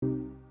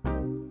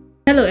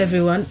Hello,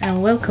 everyone,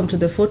 and welcome to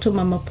the Photo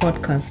Mama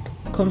podcast,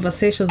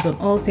 conversations on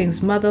all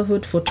things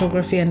motherhood,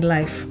 photography, and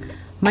life.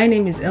 My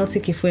name is Elsie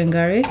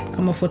Kifuengare.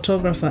 I'm a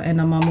photographer and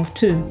a mom of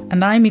two.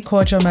 And I'm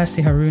Ikwajo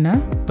Mercy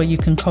Haruna, but you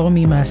can call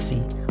me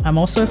Mercy. I'm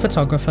also a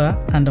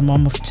photographer and a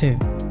mom of two.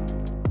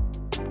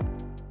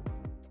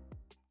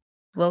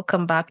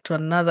 Welcome back to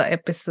another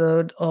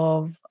episode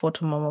of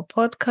Photo Mama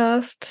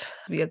podcast.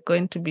 We are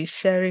going to be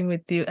sharing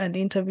with you an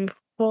interview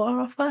for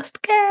our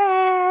first guest.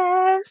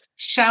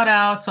 Shout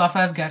out to our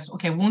first guest.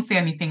 Okay, we won't say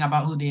anything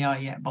about who they are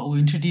yet, but we'll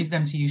introduce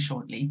them to you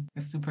shortly.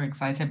 We're super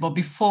excited. But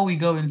before we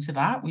go into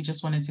that, we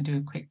just wanted to do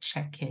a quick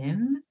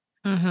check-in.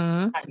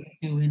 How are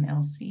you doing,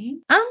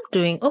 Elsie? I'm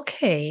doing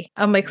okay.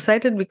 I'm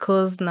excited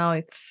because now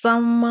it's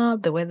summer.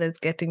 The weather is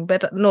getting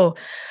better. No,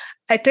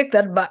 I take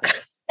that back.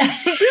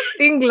 This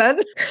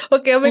England.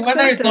 Okay, I'm excited. The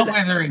weather is not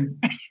weathering.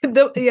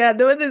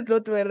 The weather is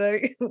not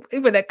weathering.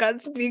 Even I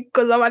can't speak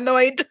because I'm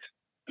annoyed.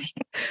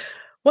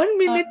 1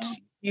 minute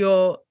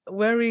you're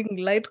wearing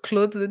light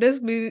clothes, the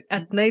next minute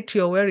at night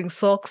you're wearing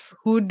socks,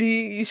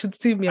 hoodie. You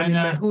should see me. I'm in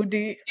my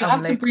hoodie. You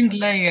have to bring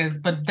layers,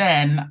 but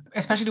then,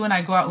 especially when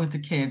I go out with the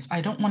kids,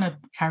 I don't want to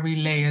carry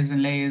layers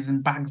and layers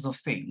and bags of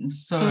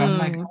things. So I'm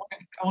like,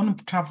 I want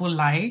to travel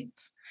light.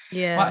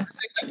 Yeah. But at the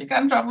same time, you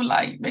can't travel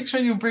light. Make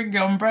sure you bring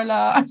your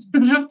umbrella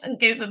just in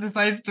case it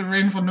decides to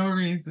rain for no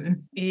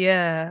reason.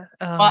 Yeah.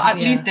 But at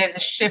least there's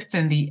a shift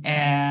in the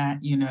air.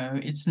 You know,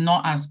 it's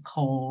not as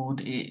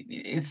cold.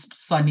 It's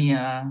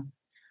sunnier.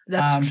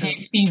 That's true.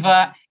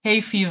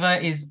 Hay fever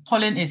is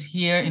pollen is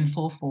here in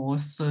full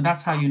force. So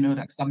that's how you know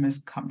that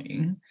summer's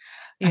coming.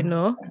 You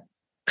know?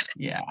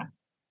 Yeah.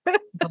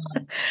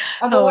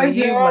 Otherwise,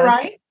 you're all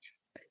right?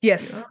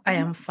 Yes, I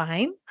am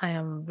fine. I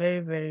am very,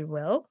 very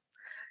well.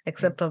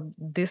 Except of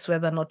this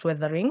weather not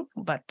weathering,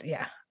 but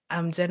yeah,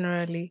 I'm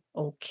generally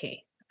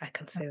okay. I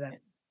can say that.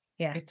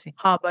 Yeah.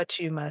 How about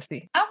you,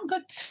 Mercy? I'm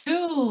good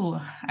too.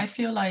 I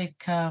feel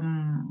like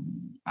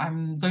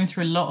I'm going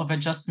through a lot of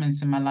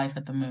adjustments in my life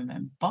at the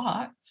moment,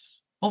 but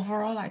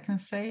overall, I can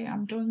say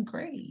I'm doing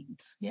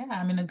great. Yeah,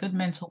 I'm in a good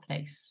mental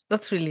place.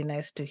 That's really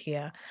nice to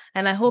hear.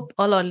 And I hope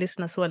all our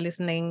listeners who are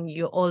listening,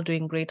 you're all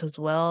doing great as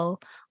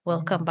well.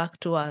 Welcome back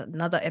to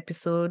another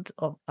episode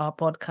of our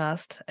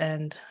podcast.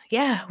 And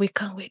yeah, we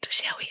can't wait to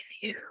share with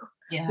you.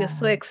 Yeah. We're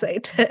so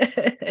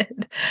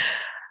excited.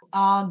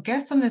 Our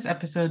guest on this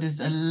episode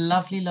is a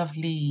lovely,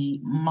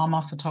 lovely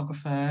mama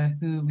photographer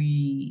who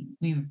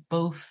we've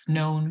both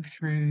known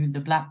through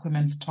the Black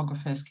women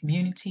photographers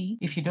community.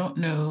 If you don't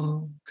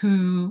know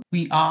who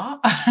we are,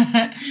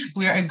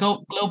 we are a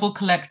global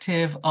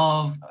collective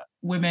of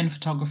women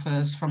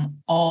photographers from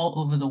all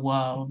over the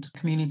world. The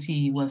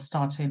community was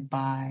started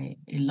by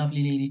a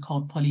lovely lady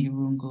called Polly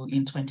Irungu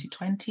in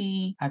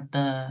 2020 at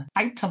the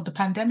height of the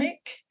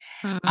pandemic.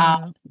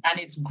 And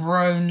it's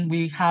grown.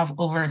 We have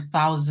over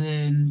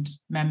 1,000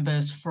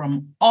 members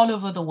from all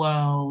over the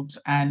world,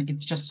 and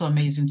it's just so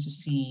amazing to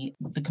see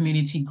the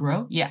community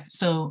grow. Yeah,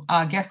 so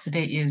our guest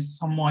today is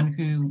someone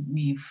who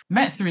we've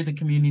met through the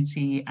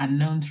community and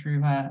known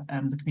through her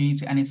the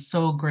community, and it's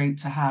so great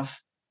to have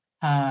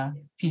her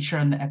feature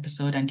on the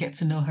episode and get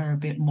to know her a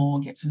bit more,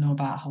 get to know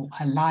about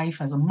her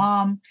life as a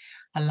mom,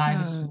 her life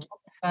as a photographer,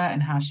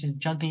 and how she's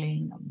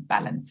juggling and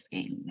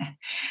balancing,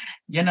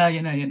 you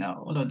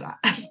know, all of that.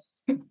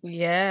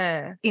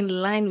 Yeah. In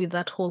line with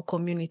that whole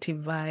community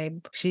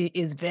vibe, she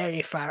is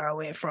very far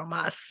away from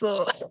us.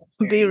 So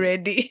be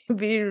ready.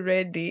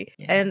 Yeah.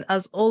 And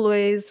as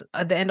always,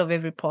 at the end of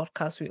every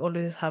podcast, we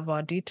always have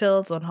our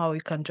details on how you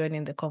can join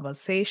in the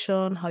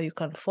conversation, how you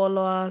can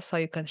follow us, how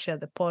you can share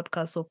the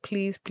podcast. So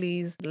please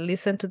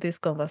listen to this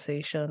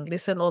conversation,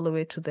 listen all the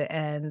way to the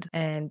end,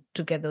 and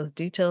to get those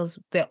details.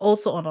 They're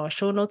also on our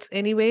show notes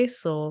anyway.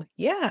 So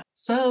yeah.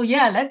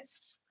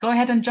 Let's go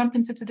ahead and jump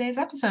into today's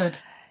episode.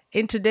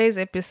 In today's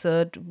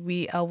episode,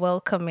 we are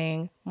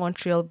welcoming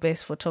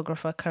Montreal-based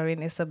photographer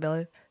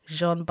Karene-Isabelle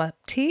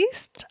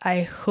Jean-Baptiste.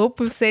 I hope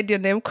we've said your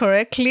name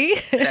correctly.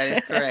 That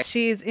is correct.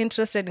 She is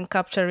interested in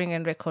capturing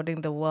and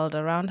recording the world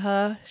around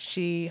her.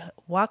 She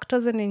worked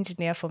as an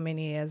engineer for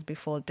many years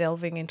before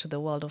delving into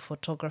the world of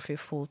photography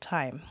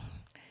full-time.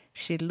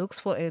 She looks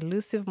for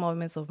elusive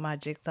moments of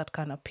magic that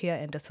can appear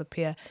and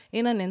disappear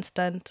in an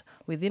instant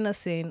within a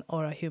scene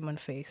or a human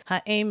face.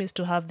 Her aim is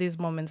to have these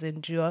moments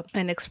endure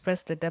and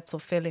express the depth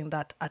of feeling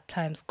that at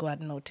times go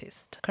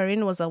unnoticed.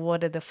 Karene was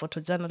awarded the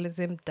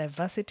Photojournalism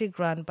Diversity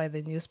Grant by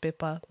the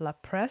newspaper La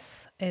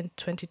Presse in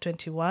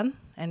 2021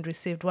 and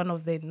received one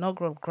of the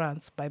inaugural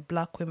grants by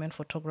Black women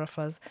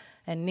photographers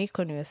and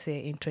Nikon USA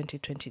in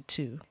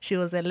 2022. She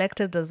was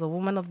elected as a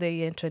Woman of the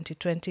Year in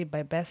 2020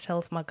 by Best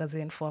Health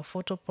magazine for a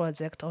photo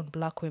project on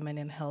Black women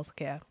in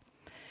healthcare.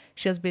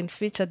 She has been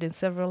featured in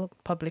several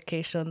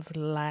publications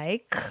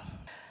like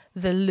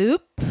The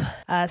Loop,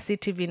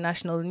 CTV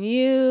National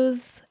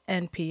News,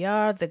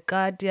 NPR, The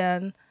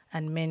Guardian,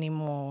 and many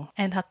more.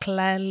 And her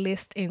client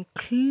list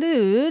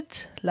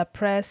include La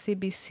Presse,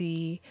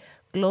 CBC,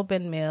 Globe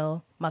and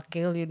Mail,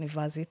 McGill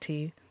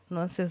University,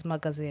 Nonsense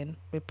Magazine,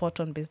 Report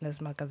on Business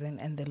Magazine,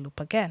 and The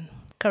Loop again.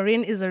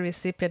 Karene is a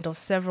recipient of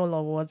several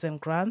awards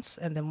and grants,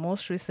 and the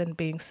most recent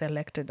being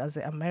selected as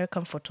the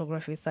American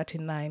Photography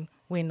 39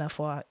 winner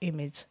for her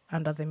image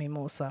Under the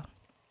Mimosa,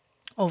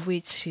 of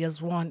which she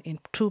has won in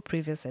 2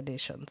 previous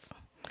editions.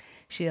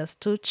 She has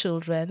 2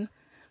 children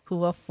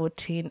who are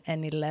 14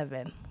 and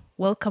 11.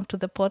 Welcome to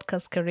the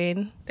podcast,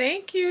 Karene.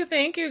 Thank you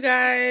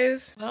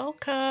guys.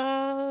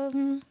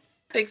 Welcome.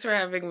 Thanks for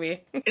having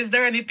me. Is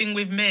there anything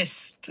we've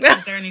missed?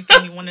 Is there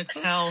anything you want to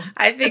tell?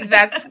 I think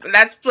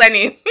that's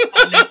plenty.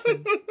 Our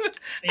listeners?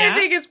 Yeah? I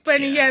think it's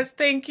plenty. Yeah. Yes,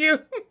 thank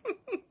you.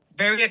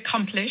 Very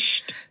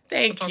accomplished.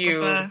 Thank you.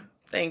 photographer.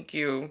 Thank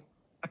you.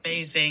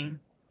 Amazing.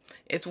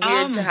 It's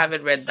weird to have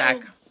it read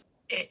back.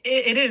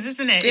 It is,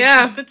 isn't it?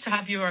 Yeah. It's good to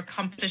have your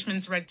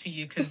accomplishments read to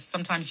you, because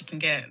sometimes you can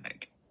get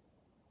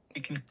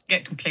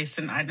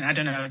complacent. I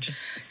don't know.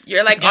 Just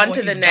You're like forget on what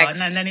to the you've next.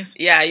 done, and then it's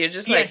You're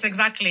just like, yes,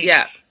 exactly.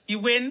 yeah. You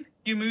win,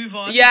 you move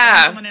on.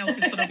 Yeah. And someone else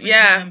is sort of bringing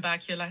Yeah. them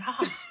back. You're like,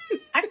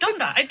 I've done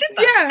that. I did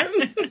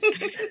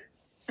that.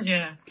 Yeah.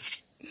 Yeah.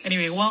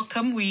 Anyway,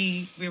 welcome.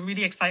 We're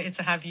really excited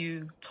to have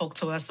you talk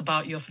to us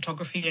about your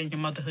photography and your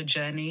motherhood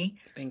journey.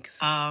 Thanks.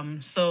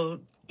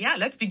 So yeah,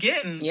 let's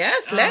begin.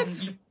 Yes,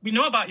 let's. We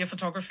know about your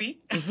photography.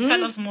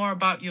 Tell us more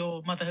about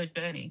your motherhood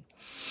journey.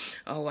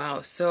 Oh wow.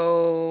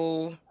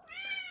 So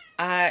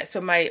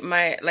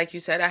my like you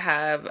said, I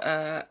have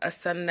a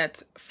son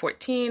that's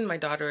 14. My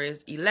daughter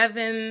is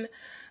 11.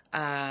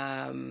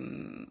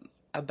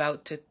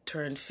 About to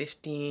turn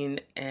 15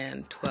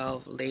 and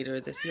 12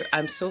 later this year.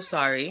 I'm so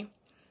sorry.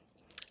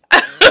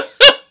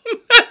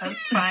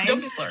 That's fine.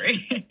 Don't be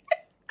sorry.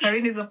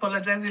 Karene is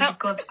apologizing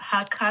because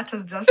her cat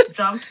has just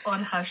jumped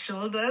on her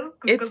shoulders,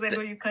 because I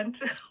know you can't.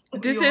 This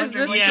you're is the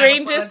wondering why you're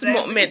strangest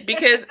apologizing. moment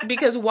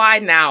because why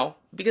now?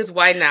 Because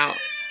why now?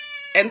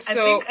 And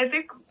so I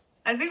think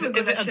we're Is gonna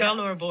it a share.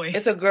 girl or a boy?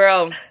 it's a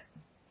girl.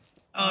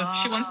 Oh,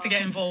 she wants to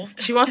get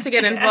involved. She wants to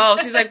get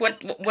involved. She's like,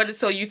 what?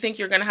 So you think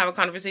you're going to have a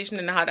conversation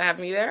and how to have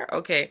me there?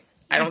 Okay.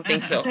 I don't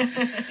think so.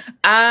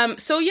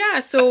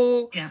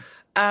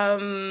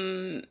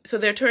 So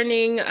they're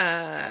turning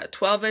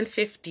 12 and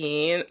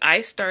 15.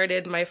 I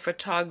started my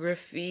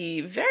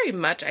photography very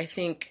much, I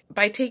think,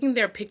 by taking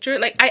their picture.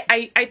 Like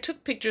I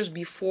took pictures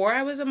before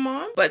I was a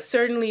mom, but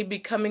certainly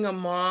becoming a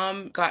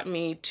mom got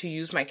me to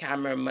use my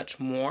camera much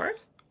more,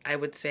 I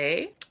would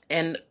say.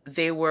 And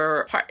they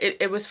were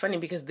it was funny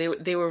because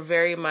they were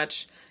very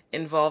much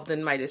involved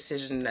in my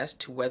decision as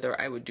to whether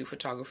I would do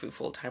photography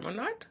full time or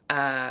not.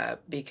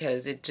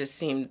 Because it just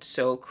seemed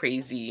so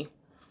crazy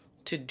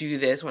to do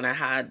this when I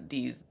had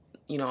these,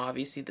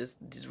 obviously this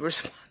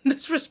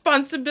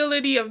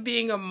responsibility of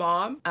being a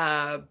mom.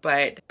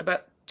 But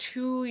about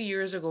 2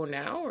 years ago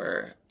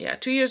now,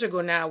 2 years ago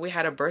now, we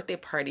had a birthday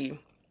party.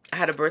 I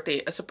had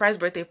a surprise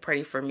birthday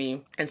party for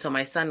me. And so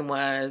my son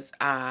was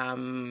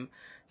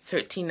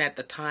 13 at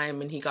the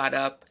time, and he got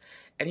up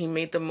and he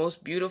made the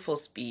most beautiful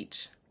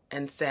speech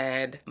and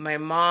said, my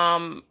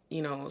mom,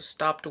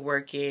 stopped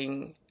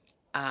working.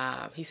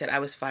 He said, I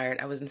was fired.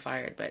 I wasn't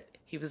fired, but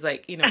he was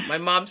like, my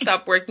mom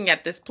stopped working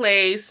at this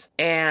place,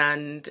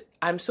 and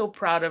I'm so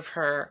proud of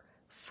her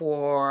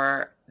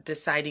for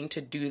deciding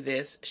to do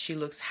this. She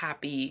looks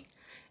happy.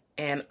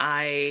 And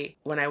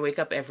when I wake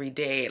up every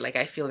day, like,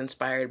 I feel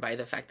inspired by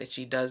the fact that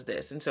she does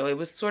this. And so it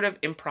was sort of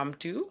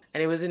impromptu,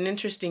 and it was an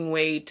interesting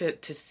way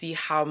to see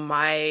how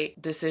my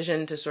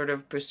decision to sort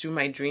of pursue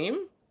my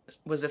dream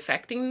was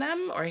affecting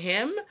them or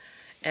him.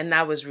 And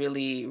that was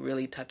really,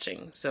 really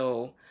touching.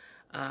 So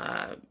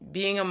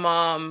being a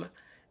mom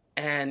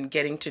and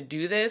getting to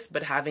do this,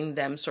 but having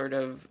them sort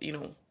of,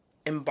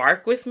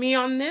 embark with me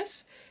on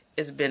this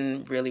has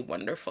been really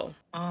wonderful.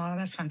 Oh,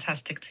 that's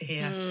fantastic to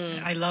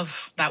hear. I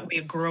love that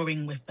we're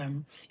growing with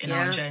them in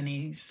our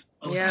journeys,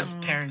 both as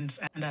parents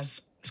and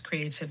as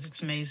creatives.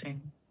 It's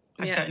amazing.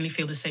 I certainly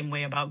feel the same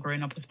way about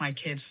growing up with my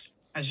kids.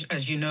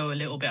 As you know a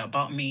little bit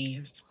about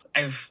me,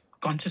 I've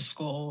gone to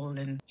school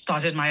and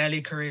started my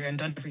early career and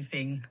done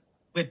everything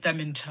with them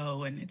in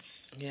tow, and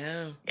it's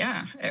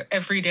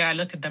every day I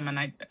look at them and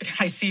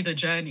I see the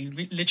journey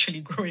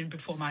literally growing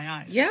before my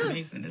eyes. It's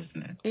amazing,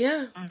 isn't it?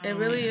 It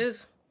really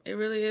is. It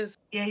really is.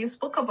 Yeah, you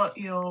spoke about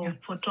your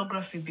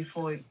photography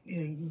before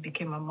you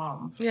became a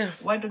mom. Yeah.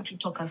 Why don't you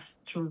talk us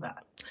through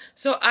that?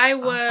 So I How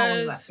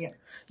was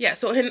that?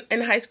 So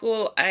in high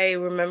school, I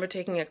remember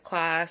taking a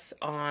class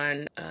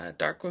on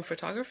darkroom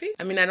photography.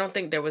 I mean, I don't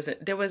think there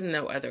was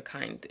no other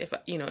kind.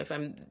 If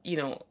I'm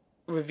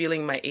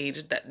revealing my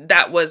age,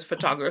 that was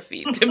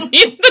photography to me.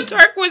 In the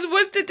dark was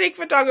to take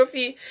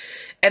photography,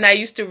 and I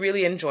used to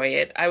really enjoy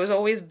it. I was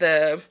always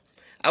the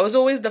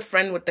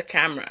friend with the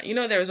camera.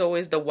 There was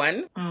always the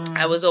one.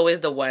 I was always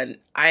the one.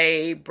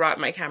 I brought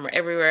my camera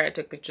everywhere. I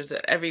took pictures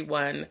of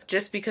everyone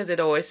just because it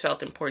always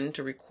felt important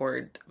to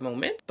record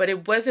moments. But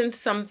it wasn't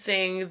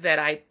something that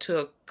I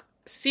took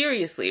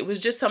seriously. It was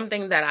just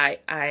something that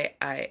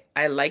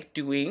I liked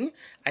doing.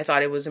 I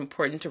thought it was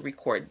important to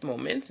record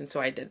moments, and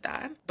so I did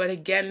that. But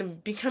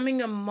again,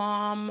 becoming a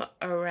mom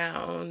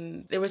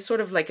there was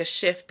sort of like a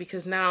shift,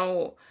 because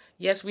now,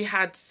 yes, we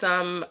had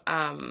some,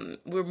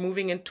 we're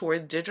moving in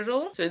toward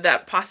digital. So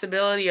that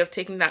possibility of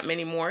taking that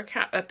many more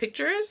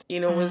pictures,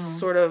 was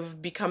sort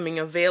of becoming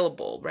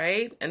available,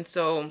 right? And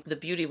so the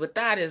beauty with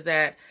that is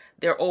that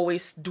they're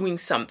always doing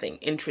something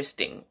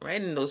interesting,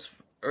 right? In those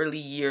early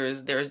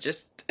years, there's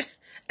just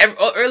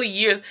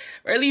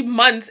early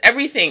months,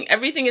 everything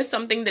is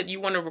something that you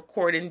want to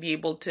record and be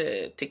able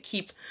to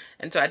keep.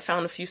 And so I'd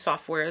found a few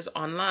softwares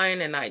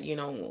online, and I'd,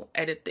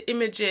 edit the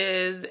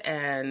images,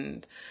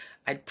 and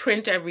I'd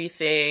print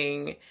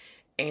everything,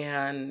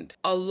 and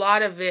a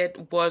lot of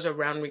it was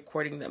around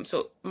recording them.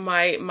 So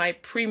my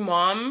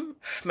pre-mom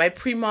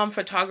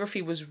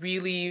photography was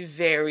really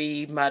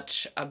very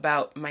much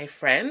about my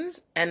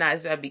friends. And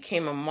as I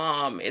became a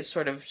mom, it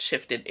sort of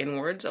shifted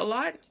inwards a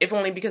lot, if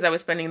only because I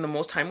was spending the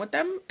most time with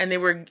them. And they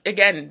were,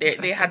 again,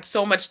 they had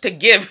so much to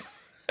give,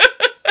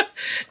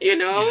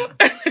 Yeah.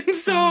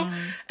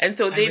 and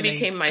so they relate.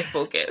 became my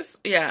focus.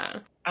 Yeah.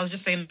 I was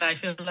just saying that I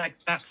feel like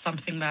that's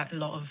something that a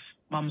lot of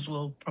mums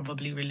will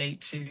probably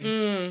relate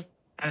to.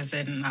 As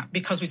in,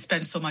 because we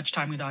spend so much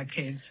time with our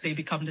kids, they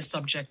become the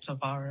subject of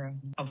our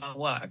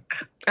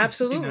work.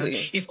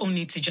 Absolutely. If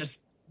only to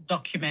just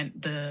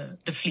document the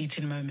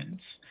fleeting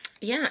moments.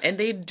 Yeah, and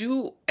they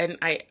do. And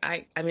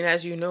I mean,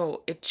 as you know,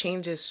 it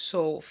changes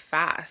so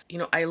fast.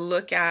 I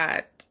look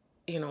at,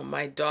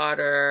 my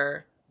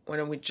daughter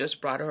when we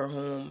just brought her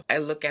home. I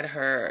look at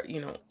her,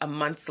 a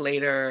month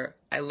later.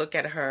 I look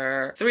at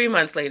her 3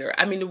 months later.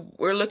 I mean,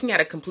 we're looking at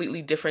a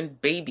completely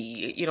different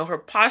baby. Her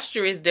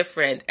posture is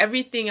different.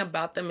 Everything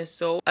about them is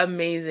so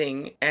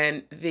amazing,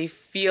 and they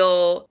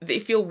feel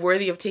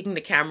worthy of taking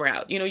the camera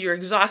out. You're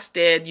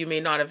exhausted. You may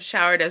not have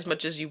showered as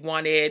much as you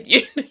wanted.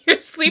 You're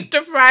sleep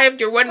deprived.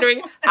 You're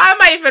wondering, how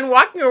am I even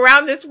walking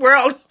around this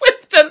world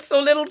with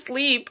so little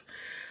sleep?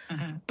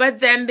 Mm-hmm. But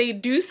then they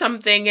do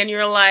something, and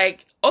you're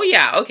like, oh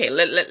yeah, okay,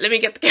 let me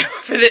get the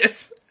camera for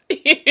this.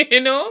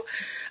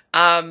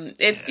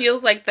 It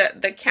feels like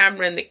the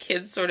camera and the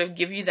kids sort of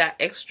give you that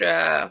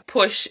extra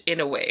push in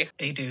a way.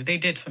 They do. They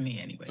did for me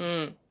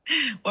anyway.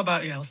 What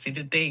about you, Elsie?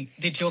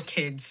 Did your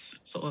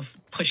kids sort of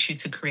push you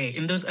to create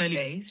in those early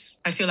days?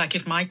 I feel like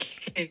if my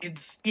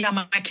kids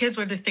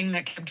were the thing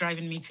that kept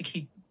driving me to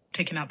keep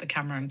taking out the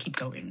camera and keep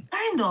going.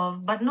 Kind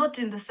of, but not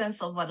in the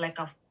sense of like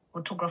a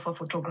photographer.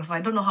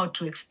 I don't know how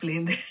to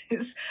explain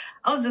this.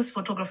 I was just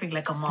photographing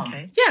like a mom.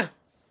 Okay. Yeah.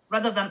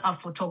 Rather than a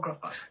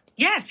photographer.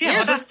 Yes.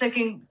 Well, that's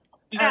taking...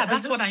 Yeah,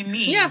 that's what I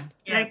mean. Yeah.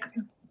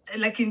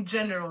 Like in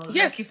general.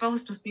 Yes. Like if I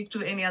was to speak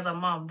to any other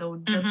mom, they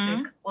would just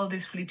take all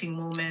these fleeting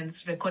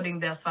moments, recording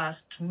their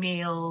first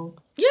meal,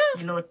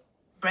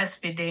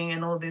 breastfeeding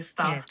and all this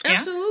stuff. Yeah.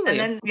 Absolutely.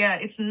 And then,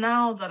 it's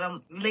now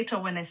that later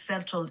when I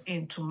settled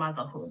into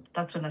motherhood,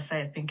 that's when I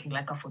started thinking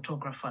like a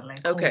photographer.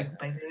 Like, okay. Oh,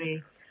 by the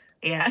way,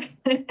 yeah,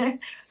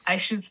 I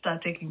should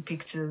start taking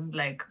pictures.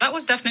 Like that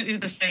was definitely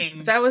the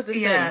same. That was the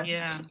same.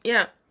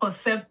 Yeah.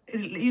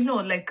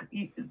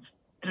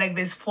 Like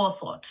there's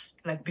forethought,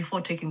 like before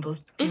taking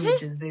those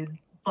images, there's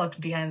thought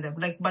behind them.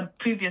 Like, but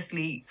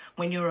previously,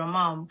 when you're a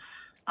mom,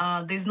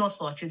 there's no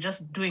thought. You're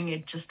just doing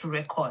it just to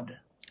record.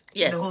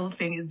 Yes. The whole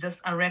thing is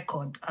just a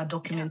record, a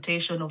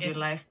documentation of your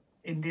life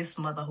in this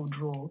motherhood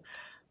role.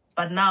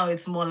 But now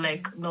it's more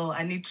like, no,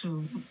 I need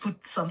to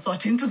put some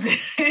thought into this.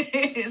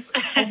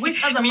 Or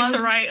which other moms...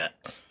 to write.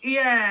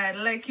 Yeah,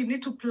 like you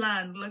need to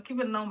plan. Like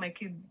even now my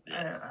kids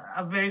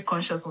are very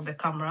conscious of the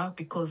camera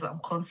because I'm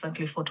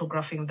constantly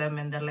photographing them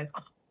and they're like,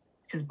 oh,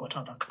 she's brought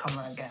out a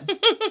camera again.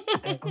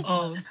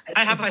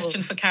 I have a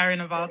question for Karen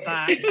about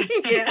that.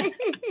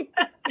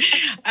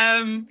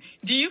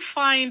 Do you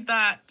find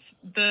that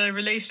the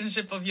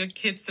relationship of your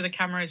kids to the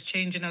camera is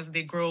changing as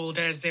they grow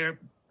older, as they're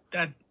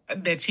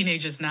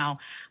teenagers now,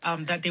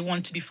 that they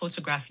want to be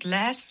photographed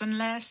less and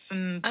less?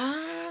 And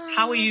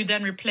how are you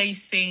then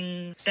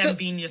replacing them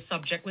being your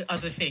subject with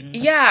other things?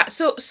 Yeah,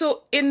 so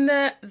in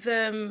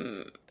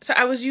so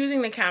I was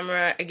using the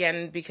camera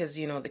again because,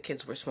 the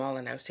kids were small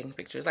and I was taking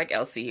pictures like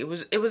Elsie. It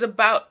was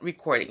about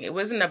recording. It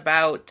wasn't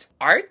about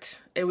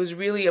art. It was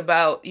really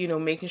about,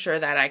 making sure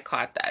that I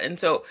caught that. And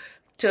so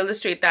to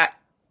illustrate that,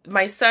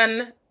 my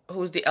son,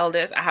 who's the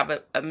eldest, I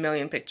have a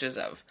million pictures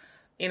of.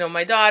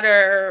 My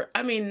daughter,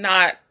 I mean,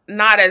 not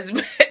as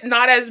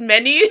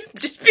many,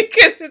 just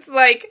because it's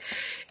like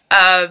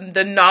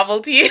the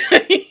novelty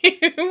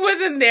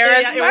wasn't there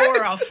as much. It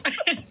wore off.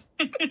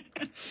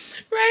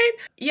 Right?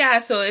 Yeah,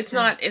 so it's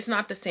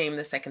not the same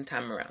the second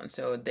time around.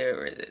 So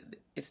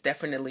it's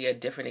definitely a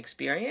different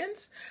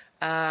experience.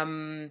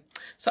 So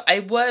I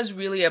was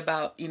really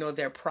about,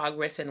 their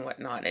progress and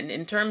whatnot. And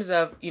in terms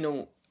of,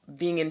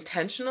 being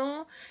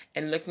intentional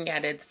and looking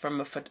at it from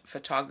a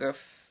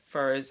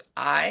photographer's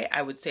eye,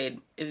 I would say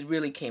it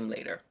really came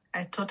later.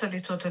 I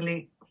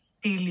totally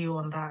feel you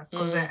on that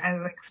because as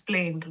I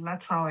explained,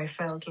 that's how I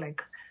felt.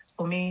 Like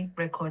for me,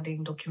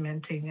 recording,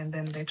 documenting, and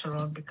then later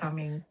on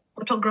becoming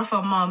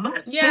photographer mom.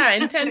 Yeah,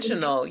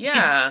 intentional.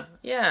 Yeah.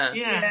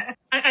 Yeah.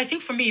 I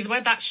think for me,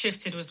 where that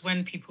shifted was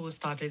when people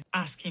started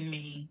asking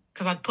me,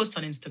 because I'd post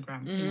on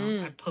Instagram, you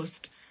know, I'd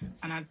post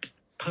and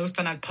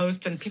I'd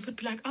post and people would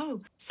be like,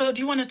 oh, so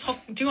do you want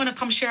to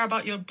come share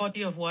about your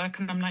body of work?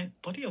 And I'm like,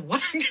 body of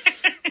work?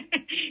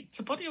 It's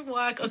a body of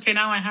work. Okay,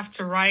 now I have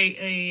to write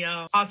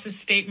a artist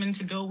statement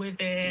to go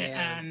with it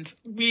and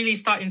really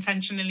start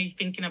intentionally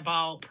thinking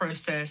about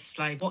process,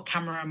 like what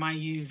camera am I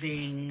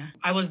using?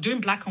 I was doing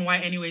black and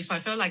white anyway, so I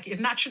felt like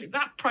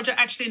that project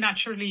actually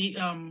naturally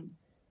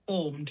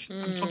formed.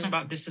 I'm talking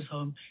about This Is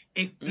Home.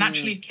 It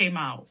naturally came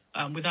out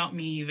without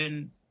me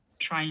even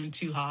trying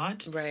too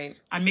hard. Right.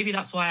 And maybe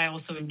that's why I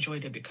also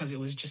enjoyed it, because it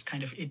was just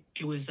kind of,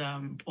 it was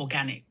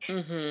organic.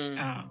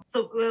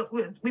 So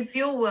with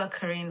your work,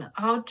 Karene,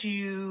 how do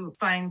you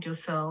find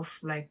yourself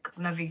like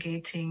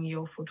navigating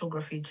your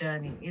photography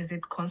journey? Is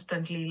it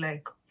constantly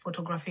like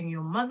photographing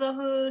your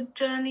motherhood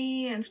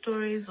journey and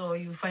stories, or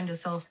you find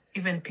yourself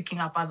even picking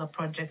up other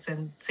projects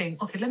and saying,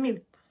 okay, let me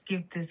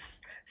give this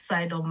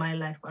side of my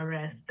life a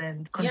rest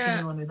and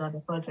continue on with other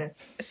projects?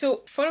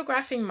 So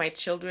photographing my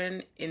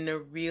children in a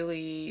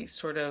really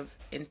sort of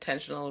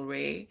intentional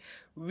way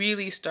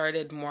really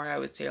started more, I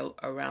would say,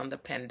 around the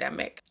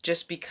pandemic,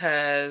 just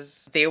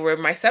because they were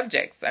my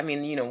subjects. I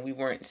mean, you know, we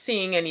weren't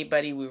seeing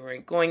anybody, we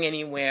weren't going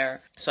anywhere.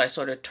 So I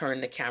sort of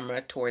turned the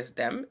camera towards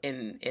them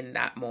in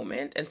that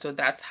moment. And so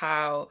that's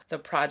how the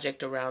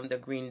project around the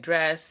green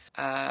dress,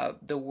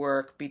 the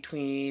work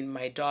between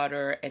my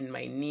daughter and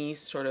my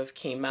niece sort of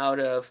came out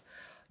of,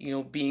 you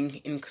know,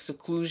 being in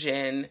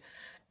seclusion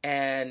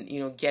and, you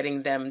know,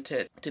 getting them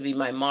to be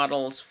my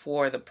models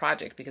for the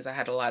project, because I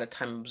had a lot of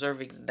time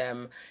observing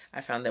them.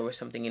 I found there was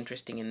something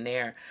interesting in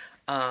there.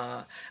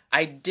 I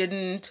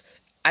don't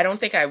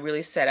think I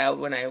really set out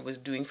when I was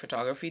doing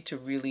photography to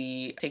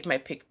really take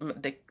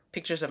the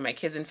pictures of my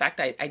kids. In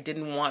fact, I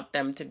didn't want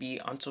them to be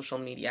on social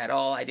media at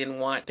all. I didn't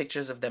want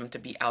pictures of them to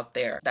be out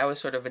there. That was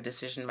sort of a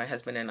decision my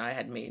husband and I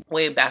had made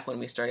way back when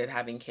we started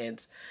having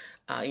kids.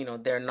 You know,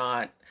 they're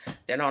not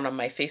on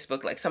my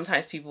Facebook. Like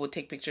sometimes people would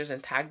take pictures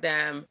and tag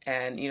them,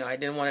 and, you know, I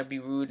didn't want to be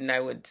rude, and I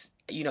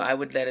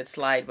would let it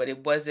slide, but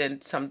it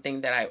wasn't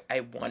something that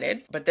I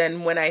wanted. But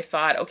then when I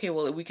thought, okay,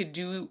 well,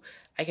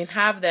 I can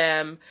have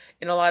them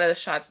in a lot of the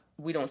shots,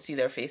 we don't see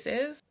their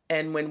faces.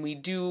 And when we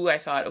do, I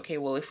thought, okay,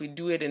 well, if we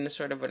do it in a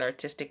sort of an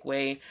artistic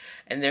way,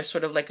 and there's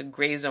sort of like a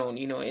gray zone,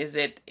 you know, is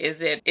it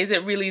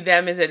really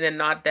them? Is it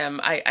not them?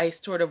 I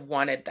sort of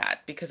wanted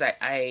that, because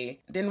I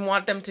didn't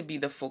want them to be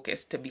the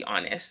focus, to be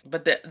honest.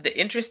 But the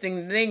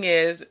interesting thing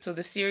is, so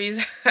the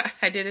series,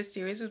 I did a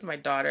series with my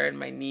daughter and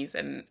my niece,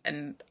 and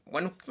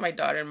one with my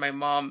daughter and my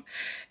mom.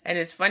 And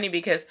it's funny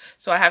because,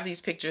 so I have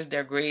these pictures,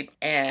 they're great.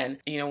 And,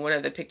 you know, one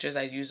of the pictures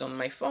I used on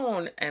my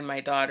phone, and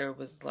my daughter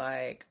was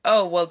like,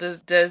 oh, well,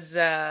 does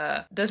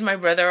my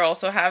brother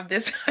also have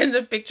this kind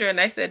of picture?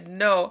 And I said,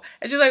 no.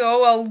 And she's like,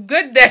 oh, well,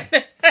 good then.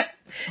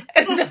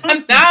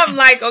 And now I'm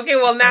like, okay,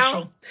 well,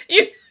 now,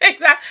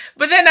 exactly.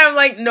 But then I'm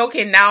like, no,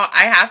 okay, now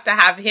I have to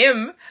have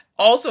him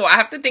also. I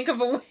have to think of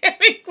a way of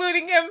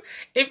including him,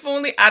 if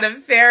only out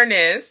of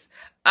fairness.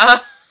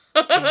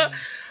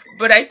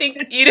 But I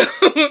think, you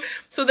know,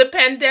 so the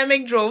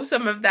pandemic drove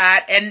some of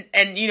that,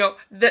 and you know,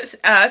 the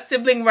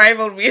sibling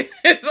rivalry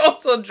is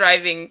also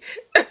driving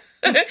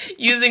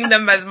using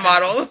them as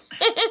models.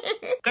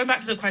 Going back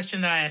to the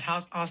question that I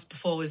had asked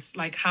before, was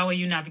like, how are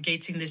you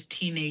navigating this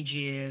teenage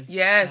years?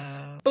 Yes.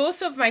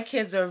 Both of my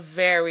kids are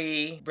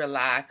very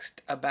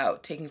relaxed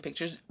about taking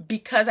pictures,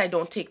 because I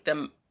don't take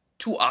them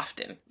too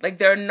often. Like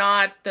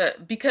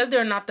because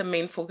they're not the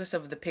main focus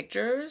of the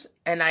pictures,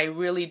 and I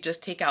really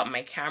just take out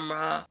my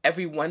camera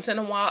every once in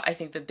a while, I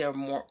think that they're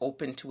more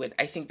open to it.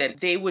 I think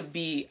that they would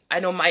be,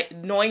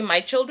 knowing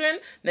my children,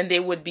 then they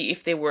would be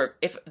if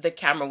the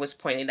camera was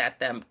pointed at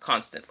them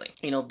constantly,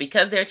 you know,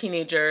 because they're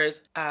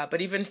teenagers.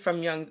 But even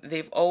from young,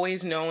 they've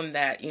always known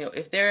that, you know,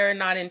 if they're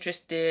not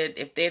interested,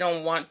 if they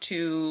don't want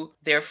to,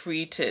 they're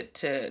free to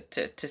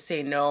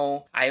say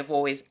no. I've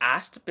always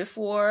asked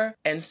before.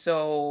 And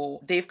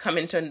so they've come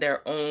into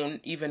their own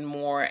even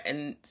more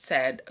and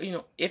said, you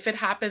know, if it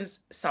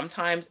happens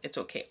sometimes, it's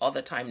okay. All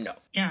the time, no.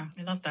 Yeah,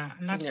 I love that.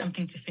 And that's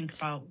something to think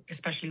about,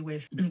 especially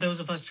with those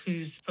of us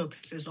whose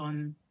focus is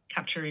on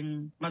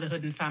capturing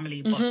motherhood and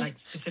family, but like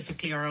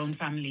specifically our own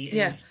family.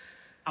 Is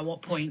at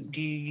what point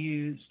do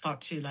you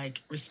start to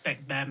like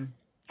respect them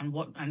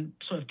and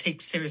sort of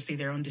take seriously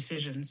their own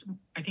decisions?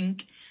 I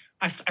think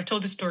I've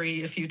told the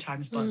story a few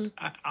times, but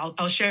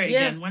I'll share it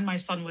again. When my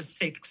son was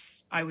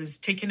 6, I was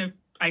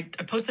I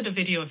posted a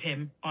video of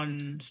him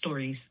on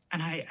stories,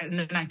 and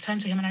then I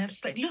turned to him and I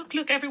was like,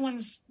 look, everyone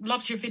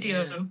loves your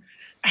video.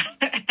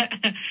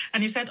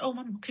 And he said, "Oh,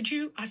 Mom, could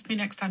you ask me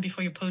next time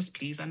before you post,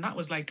 please?" And that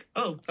was like,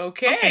 oh,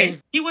 Okay.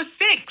 He was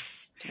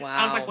 6. Wow.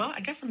 I was like, well,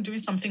 I guess I'm doing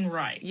something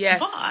right. Yes.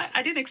 But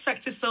I didn't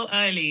expect it so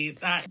early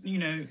that,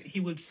 he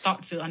would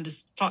start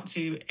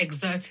to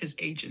exert his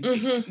agency.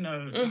 Mm-hmm.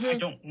 No, I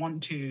don't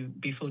want to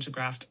be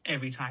photographed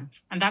every time.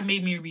 And that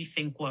made me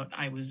rethink what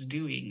I was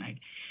doing. Like,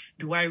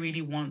 do I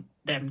really want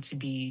them to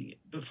be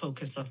the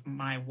focus of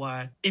my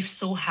work? If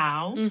so,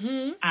 how?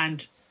 Mm-hmm.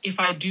 And if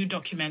I do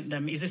document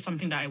them, is it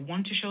something that I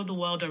want to show the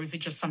world, or is it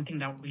just something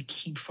that we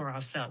keep for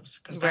ourselves?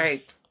 Because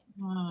that's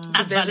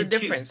Because there's a valid too.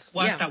 difference.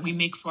 Work Yeah. that we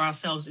make for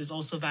ourselves is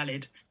also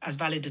valid as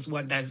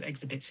work that is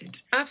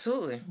exhibited.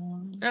 Absolutely.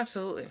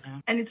 Absolutely.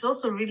 And it's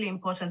also really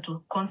important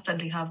to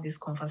constantly have these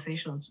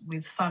conversations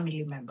with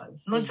family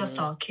members, not just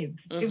our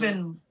kids,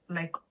 even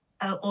like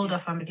older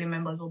family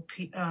members or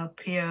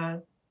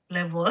peer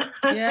level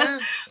Yeah.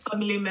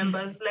 family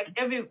members. Like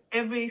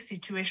every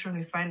situation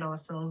we find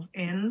ourselves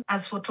in,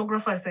 as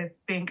photographers, I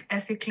think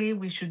ethically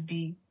we should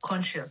be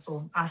conscious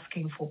of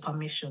asking for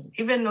permission,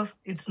 even if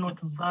it's not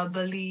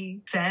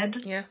verbally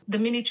said. Yeah. The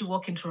minute you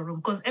walk into a room,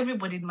 because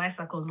everybody in my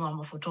circle know I'm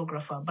a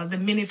photographer, but the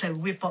minute I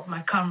whip up my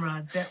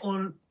camera, they're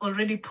all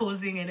already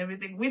posing and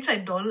everything, which I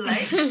don't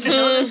like. I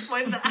always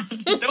point that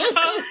Don't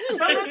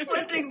post. I'm always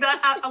pointing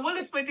that out. I'm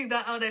always pointing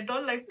that out. I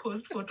don't like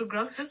post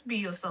photographs. Just be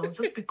yourself.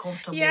 Just be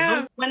comfortable.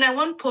 Yeah. When I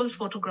want post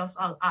photographs,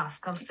 I'll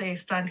ask. I'll say,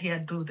 stand here,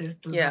 do this,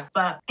 do Yeah. that.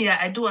 But yeah,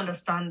 I do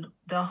understand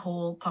the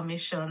whole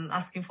permission,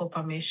 asking for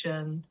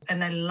permission.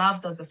 And I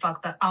love the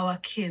fact that our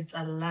kids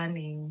are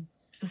learning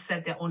to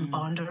set their own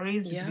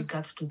boundaries with Yeah.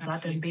 regards to that,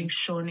 Absolutely. and being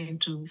shown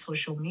into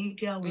social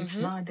media, which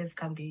nowadays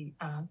can be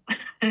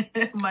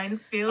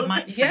minefield.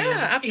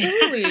 Yeah,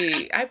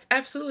 absolutely.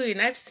 Absolutely.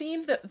 And I've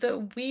seen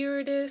the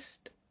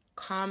weirdest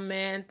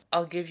comment.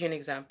 I'll give you an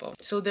example.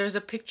 So there's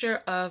a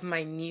picture of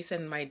my niece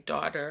and my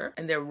daughter,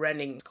 and they're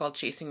running. It's called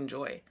Chasing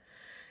Joy.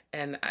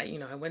 And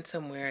I went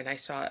somewhere and I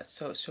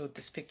showed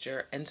this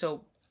picture. And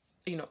so,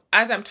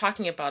 as I'm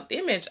talking about the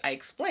image, I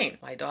explain,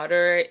 my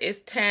daughter is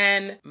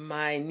 10,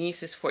 my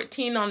niece is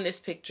 14 on this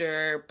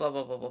picture, blah,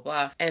 blah, blah, blah,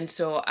 blah. And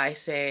so I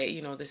say,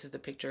 this is the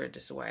picture,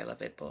 this is why I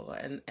love it, blah, blah.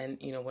 And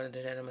one of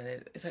the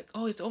gentlemen is like,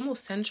 oh, it's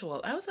almost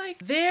sensual. I was like,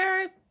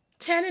 they're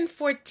 10 and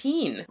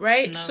 14,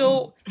 right? No.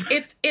 So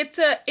it's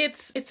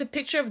a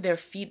picture of their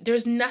feet.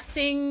 There's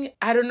nothing,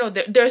 I don't know,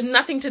 there's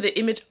nothing to the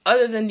image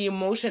other than the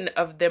emotion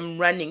of them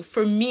running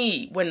for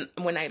me when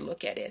I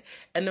look at it.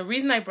 And the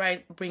reason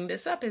I bring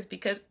this up is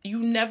because you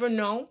never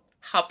know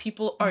how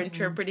people are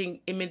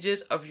interpreting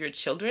images of your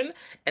children.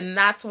 And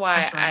that's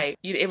why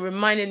it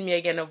reminded me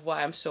again of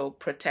why I'm so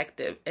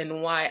protective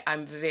and why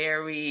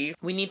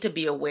we need to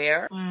be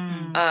aware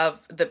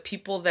of the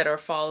people that are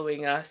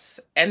following us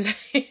and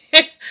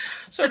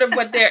sort of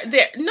what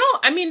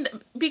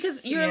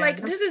because you're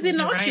like, this is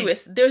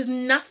innocuous. Right. There's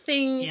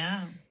nothing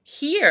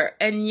here.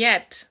 And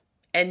yet,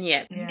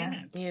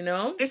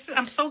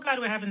 I'm so glad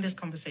we're having this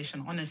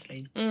conversation.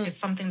 Honestly, it's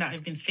something that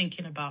I've been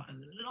thinking about a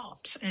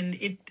lot, and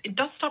it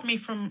does stop me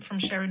from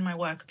sharing my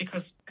work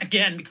because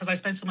I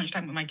spend so much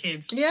time with my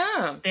kids.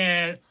 Yeah,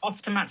 they're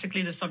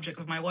automatically the subject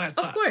of my work.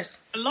 Of course,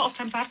 a lot of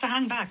times I have to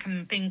hang back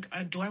and think,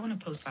 do I want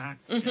to post that?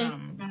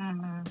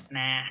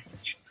 Nah,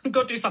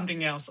 go do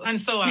something else. And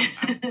so I'm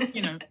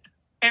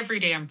every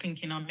day I'm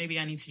thinking, maybe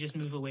I need to just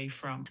move away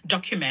from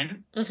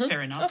document.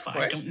 Fair enough. But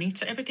I don't need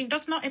to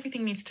not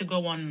everything needs to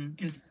go on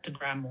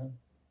Instagram or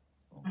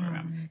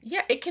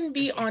yeah, it can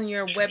be on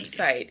your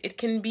website. It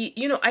can be,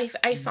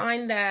 I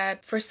find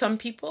that for some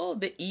people,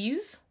 the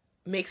ease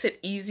makes it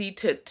easy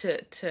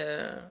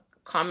to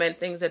comment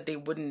things that they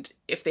wouldn't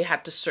if they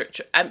had to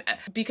search.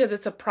 Because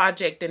it's a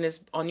project and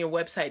it's on your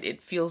website,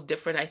 it feels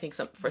different, I think,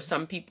 for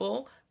some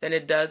people than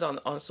it does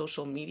on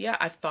social media.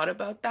 I've thought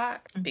about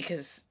that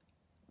because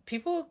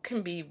people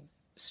can be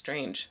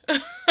strange.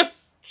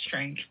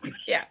 Strange.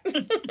 Yeah.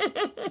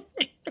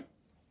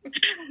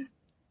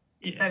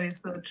 Yeah. That is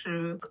so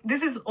true.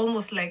 This is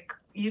almost like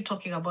you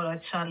talking about a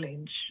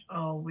challenge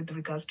with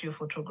regards to your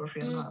photography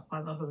and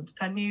motherhood.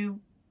 Can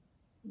you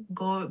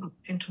go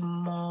into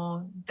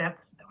more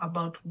depth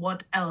about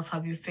what else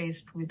have you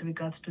faced with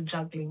regards to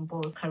juggling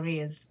both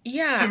careers?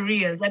 Yeah.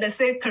 Careers. And I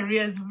say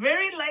careers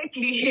very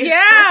lightly.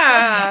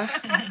 Yeah.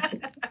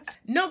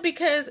 No,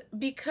 because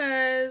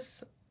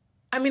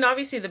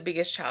obviously the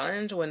biggest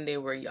challenge when they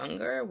were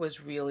younger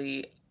was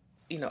really,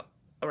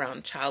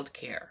 around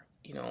childcare.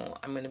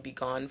 I'm going to be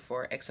gone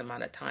for X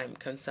amount of time.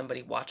 Can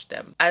somebody watch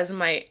them? As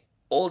my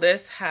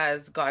oldest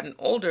has gotten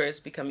older, it's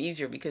become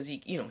easier because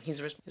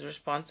he's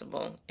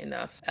responsible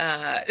enough,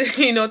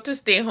 to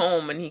stay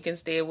home, and he can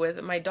stay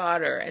with my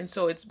daughter. And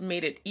so it's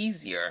made it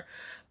easier.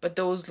 But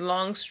those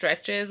long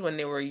stretches when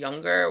they were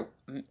younger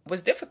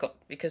was difficult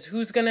because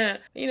who's gonna,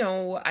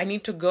 I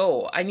need to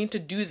go, I need to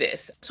do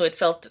this. So it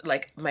felt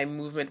like my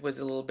movement was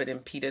a little bit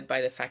impeded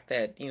by the fact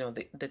that,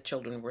 the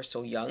children were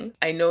so young.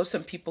 I know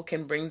some people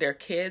can bring their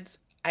kids.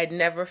 I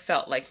never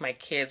felt like my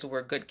kids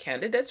were good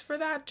candidates for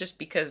that just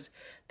because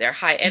they're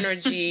high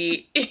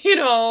energy,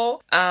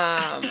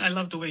 I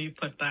love the way you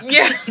put that.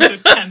 Yeah.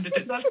 Good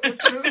candidates. That's so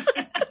true.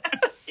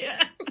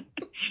 Yeah.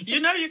 You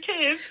know your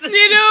kids.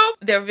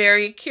 They're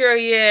very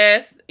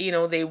curious.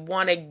 They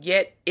want to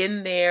get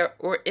in there,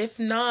 or if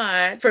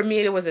not, for me,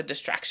 it was a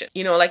distraction.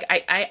 Like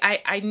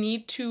I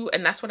need to,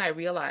 and that's what I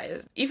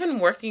realized. Even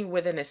working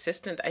with an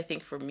assistant, I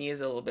think for me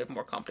is a little bit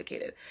more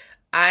complicated.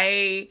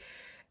 I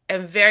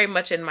am very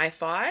much in my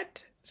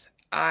thought.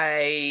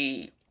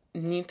 I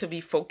need to be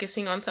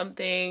focusing on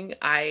something.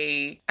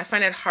 I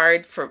find it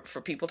hard for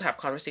people to have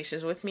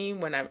conversations with me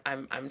when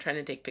I'm trying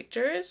to take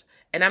pictures.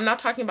 And I'm not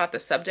talking about the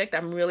subject.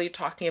 I'm really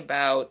talking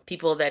about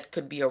people that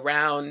could be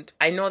around.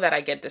 I know that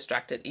I get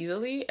distracted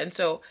easily. And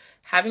so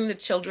having the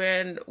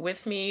children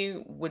with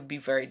me would be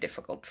very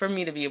difficult for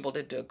me to be able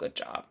to do a good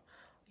job.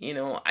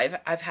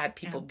 I've had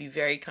people be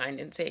very kind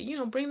and say,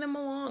 bring them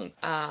along.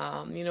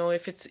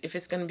 If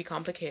it's going to be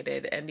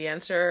complicated, and the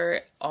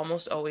answer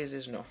almost always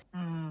is no.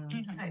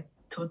 I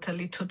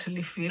totally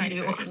feel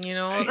you.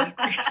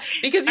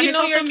 Because and it's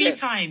also your me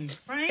time,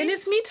 right? And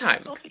it's me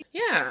time. Totally.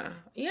 Yeah.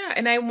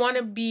 And I want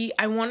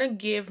to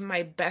give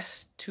my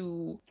best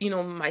to,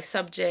 my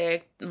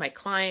subject, my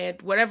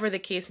client, whatever the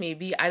case may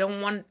be. I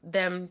don't want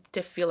them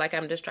to feel like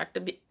I'm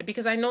distracted,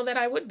 because I know that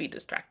I would be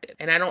distracted.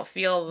 And I don't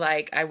feel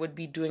like I would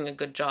be doing a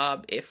good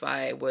job if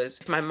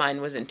my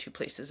mind was in two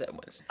places at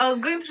once. I was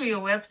going through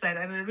your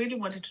website and I really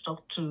wanted to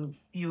talk to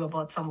you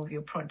about some of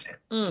your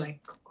projects.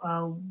 Like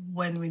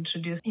when we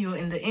introduced you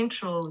in the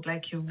intro,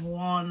 like you've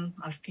won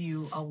a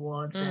few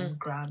awards and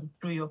grants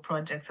through your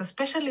projects,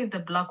 especially the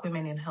Black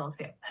Women in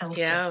Healthcare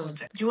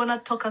project. Do you want to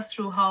talk us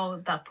through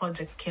how that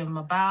project came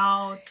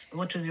about?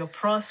 What was your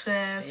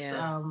process?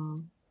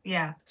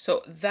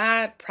 So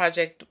that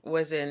project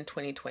was in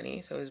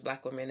 2020. So it was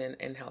Black Women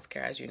in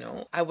Healthcare, as you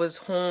know. I was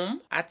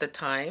home at the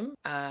time.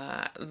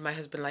 My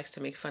husband likes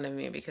to make fun of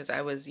me because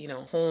I was,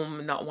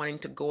 home, not wanting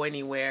to go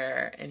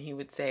anywhere. And he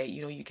would say,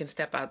 you can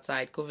step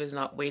outside. COVID is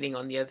not waiting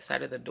on the other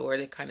side of the door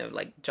to kind of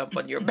like jump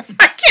on your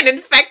back and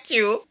infect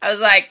you. I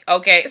was like,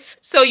 okay,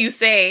 so you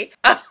say.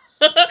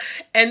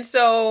 And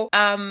so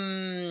I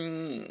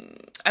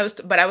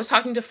was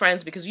talking to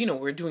friends because,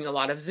 we're doing a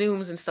lot of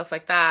Zooms and stuff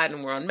like that,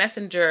 and we're on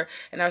Messenger,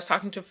 and I was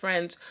talking to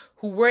friends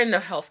who were in the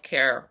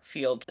healthcare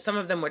field. Some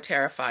of them were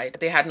terrified.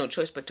 They had no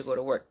choice but to go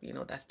to work.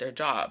 That's their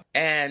job.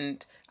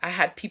 And I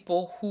had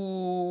people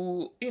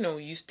who,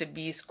 used to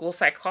be school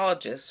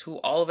psychologists who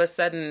all of a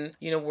sudden,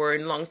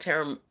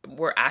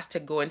 were asked to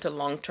go into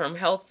long-term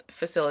health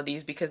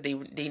facilities because they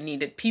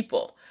needed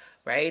people.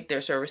 Right? Their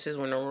services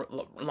were no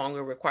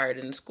longer required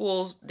in the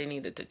schools. They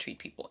needed to treat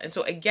people. And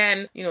so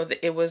again,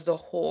 it was the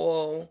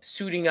whole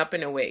suiting up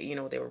in a way.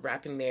 They were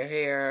wrapping their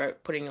hair,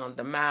 putting on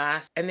the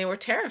mask, and they were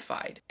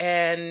terrified.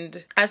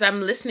 And as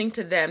I'm listening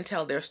to them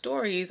tell their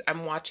stories,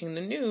 I'm watching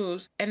the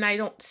news and I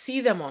don't see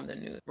them on the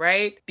news,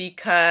 right?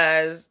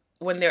 Because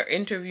when they're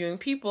interviewing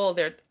people,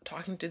 they're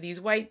talking to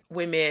these white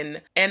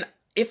women, and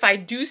if I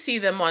do see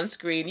them on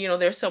screen,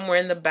 they're somewhere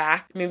in the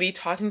back, maybe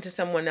talking to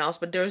someone else,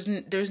 but there's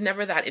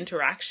never that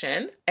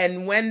interaction.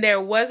 And when there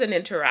was an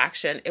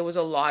interaction, it was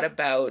a lot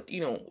about,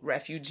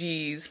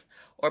 refugees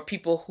or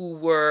people who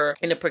were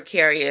in a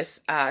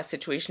precarious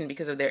situation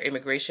because of their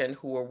immigration,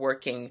 who were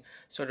working,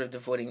 sort of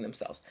devoting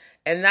themselves.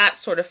 And that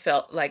sort of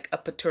felt like a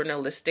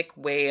paternalistic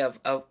way of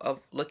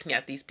looking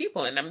at these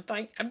people. And I'm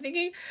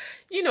thinking,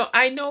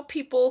 I know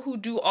people who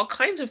do all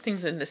kinds of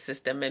things in the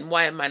system, and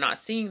why am I not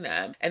seeing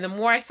them? And the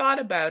more I thought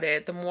about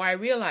it, the more I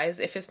realized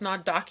if it's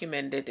not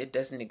documented, it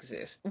doesn't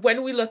exist.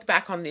 When we look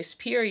back on this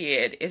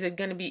period, is it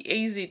going to be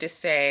easy to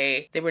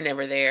say they were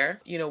never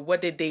there? What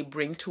did they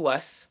bring to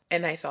us?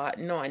 And I thought,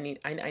 no, I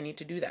need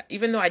to do that.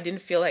 Even though I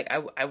didn't feel like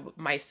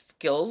my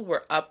skills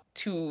were up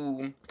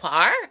to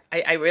par,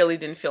 I really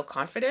didn't feel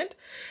confident.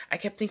 I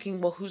kept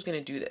thinking, well, who's going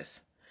to do this?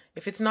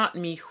 If it's not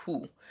me,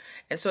 who?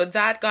 And so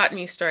that got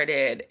me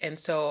started. And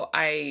so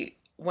I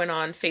went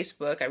on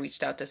Facebook. I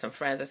reached out to some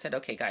friends. I said,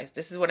 okay, guys,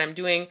 this is what I'm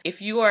doing.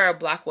 If you are a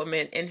Black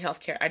woman in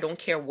healthcare, I don't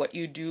care what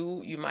you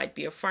do. You might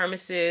be a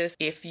pharmacist.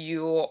 If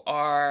you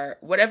are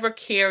whatever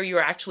care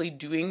you're actually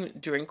doing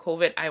during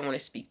COVID, I want to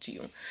speak to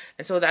you.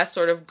 And so that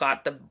sort of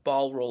got the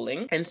ball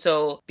rolling. And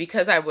so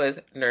because I was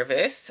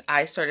nervous,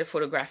 I started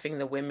photographing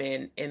the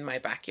women in my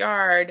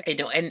backyard,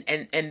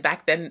 and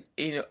back then,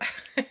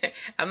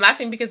 I'm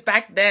laughing because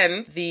back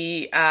then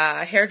the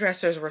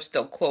hairdressers were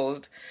still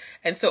closed.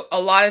 And so a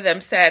lot of them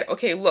said,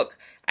 okay, look,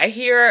 I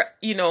hear,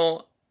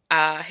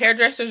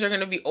 hairdressers are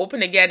going to be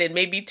open again in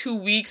maybe 2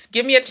 weeks.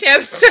 Give me a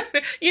chance to,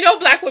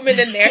 Black women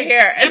in their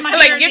hair. And my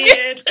hair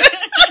did.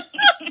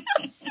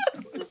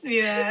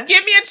 Yeah.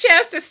 Give me a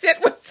chance to sit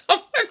with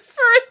someone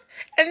first.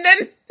 And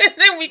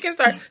then we can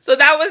start. So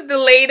that was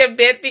delayed a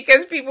bit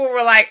because people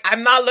were like,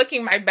 I'm not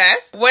looking my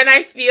best. When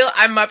I feel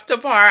I'm up to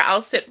par,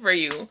 I'll sit for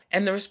you.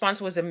 And the response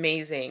was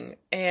amazing.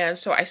 And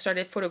so I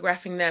started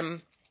photographing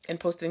them and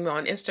posting them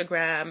on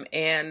Instagram.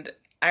 And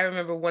I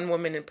remember one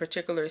woman in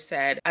particular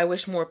said, I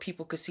wish more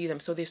people could see them.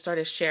 So they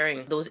started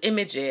sharing those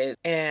images.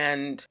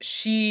 And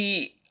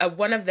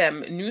one of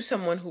them knew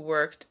someone who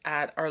worked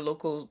at our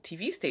local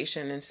TV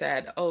station and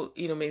said, oh,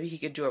 maybe he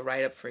could do a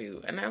write-up for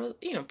you. And I was,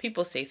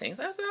 people say things.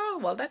 I said, oh,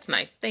 well, that's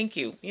nice. Thank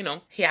you.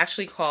 He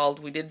actually called.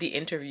 We did the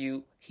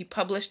interview. He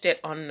published it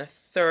on a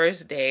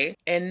Thursday,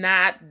 and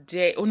that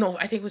day, oh no,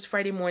 I think it was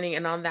Friday morning,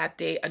 and on that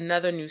day,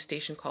 another news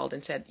station called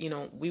and said,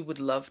 we would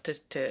love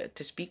to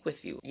speak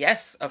with you.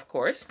 Yes, of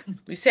course.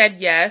 We said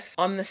yes.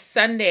 On the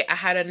Sunday, I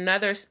had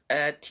another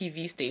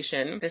TV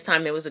station. This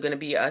time it was going to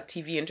be a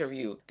TV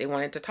interview. They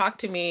wanted to talk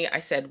to me. I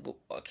said,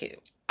 okay.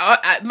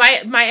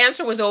 My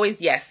answer was always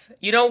yes.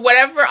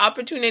 Whatever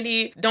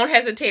opportunity, don't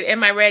hesitate.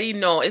 Am I ready?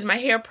 No. Is my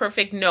hair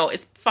perfect? No.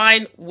 It's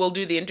fine. We'll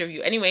do the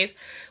interview. Anyways,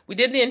 we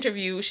did the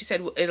interview. She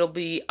said it'll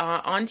be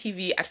on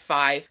TV at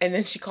 5. And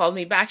then she called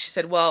me back. She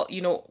said, well,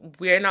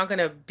 we're not going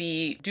to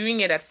be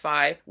doing it at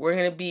 5. We're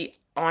going to be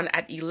on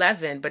at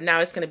 11, but now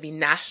it's going to be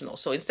national.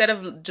 So instead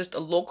of just a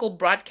local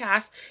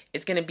broadcast,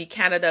 it's going to be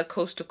Canada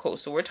coast to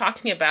coast. So we're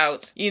talking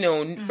about,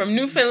 from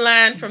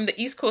Newfoundland, from the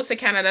east coast of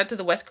Canada to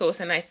the west coast.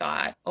 And I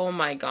thought, oh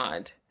my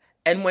God.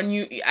 And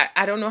when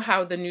I don't know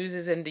how the news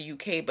is in the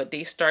UK, but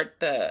they start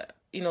the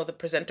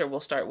presenter will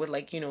start with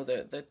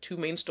the 2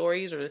 main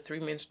stories or the 3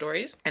 main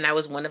stories. And I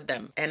was one of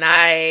them. And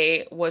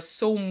I was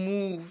so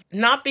moved,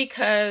 not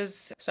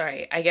because,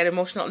 sorry, I get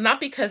emotional,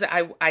 not because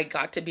I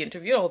got to be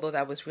interviewed, although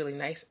that was really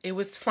nice. It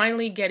was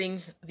finally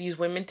getting these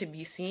women to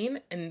be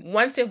seen. And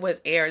once it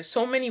was aired,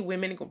 so many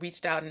women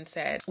reached out and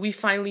said, we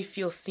finally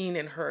feel seen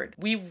and heard.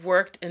 We've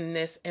worked in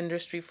this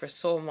industry for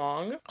so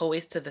long,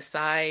 always to the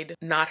side,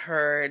 not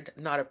heard,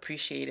 not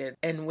appreciated.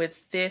 And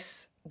with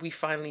this, we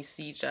finally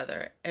see each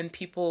other. And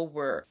people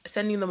were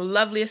sending them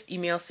loveliest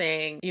emails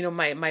saying,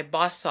 my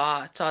boss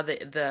saw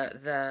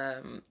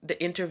the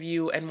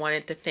interview and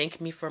wanted to thank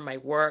me for my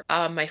work.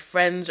 My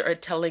friends are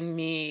telling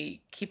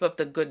me, keep up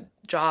the good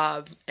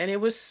job. And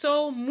it was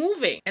so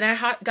moving. And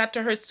I got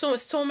to hear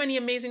so many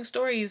amazing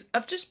stories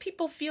of just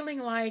people feeling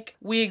like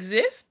we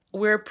exist,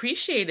 we're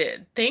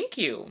appreciated. Thank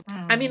you.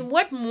 I mean,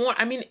 what more?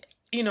 I mean,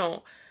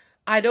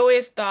 I'd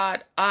always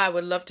thought I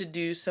would love to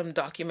do some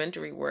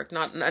documentary work,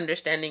 not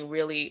understanding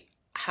really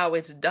how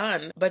it's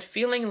done, but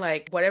feeling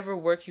like whatever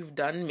work you've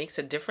done makes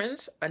a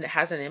difference and it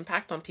has an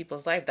impact on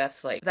people's life.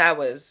 That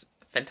was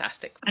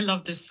fantastic. I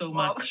love this so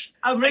much.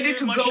 I'm ready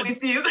to go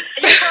with you.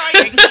 You're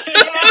crying.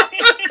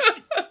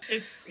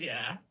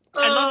 Yeah.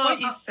 I love what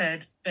you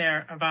said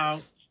there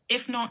about,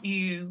 if not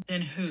you,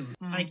 then who?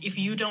 Like, if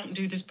you don't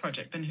do this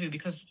project, then who?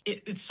 Because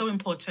it's so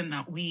important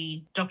that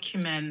we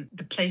document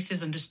the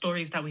places and the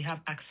stories that we have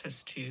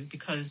access to.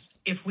 Because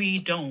if we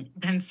don't,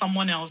 then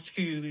someone else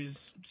who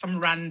is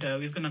some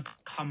rando is going to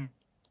come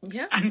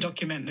and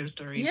document those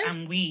stories. Yeah.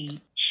 And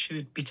we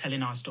should be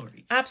telling our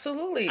stories.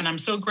 Absolutely. And I'm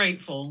so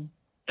grateful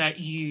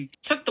that you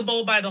took the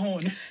bull by the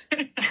horns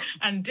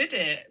and did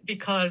it,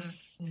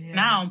 because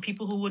now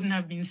people who wouldn't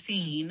have been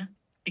seen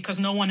because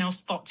no one else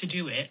thought to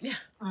do it,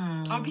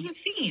 are being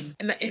seen.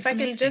 And if I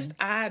can just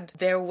add,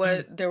 there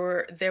was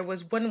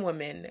one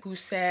woman who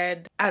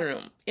said, I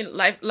don't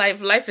know,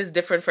 life is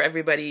different for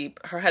everybody.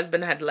 Her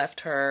husband had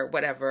left her,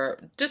 whatever,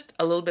 just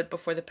a little bit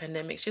before the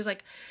pandemic. She's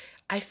like,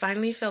 I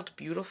finally felt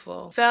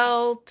beautiful,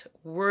 felt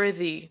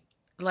worthy.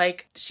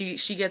 Like she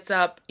gets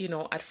up, at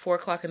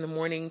 4:00 in the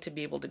morning to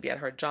be able to be at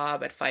her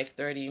job at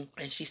 5:30.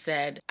 And she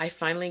said, I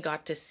finally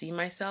got to see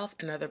myself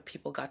and other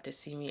people got to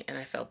see me and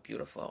I felt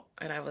beautiful.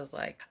 And I was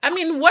like, I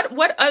mean,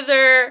 what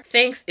other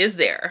thanks is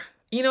there?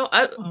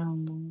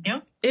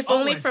 If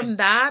only from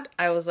that,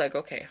 I was like,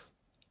 okay,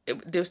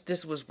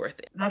 this was worth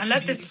it. And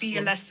let this be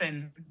a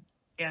lesson.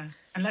 Yeah.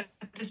 And let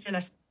this be a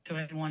lesson to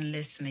anyone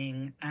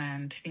listening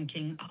and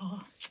thinking,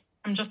 oh,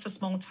 I'm just a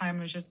small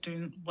timer just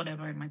doing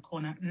whatever in my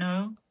corner.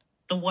 No.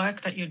 The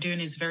work that you're doing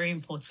is very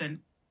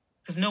important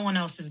because no one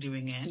else is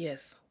doing it.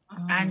 Yes.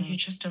 And you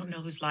just don't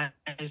know whose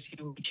lives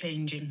you'll be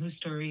changing, whose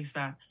stories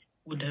that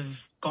would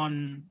have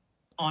gone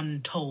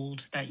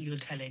untold that you're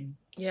telling.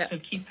 Yeah. So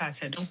keep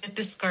at it. Don't get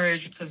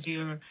discouraged because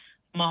you're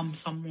mom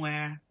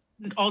somewhere.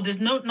 Oh, there's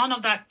none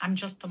of that. I'm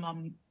just a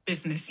mom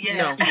business.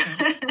 Yeah.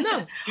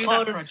 No. Do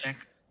that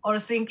project.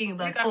 Or thinking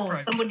that,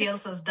 somebody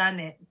else has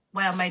done it.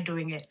 Why am I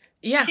doing it?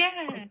 Yeah.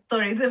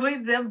 Sorry, the way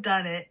they've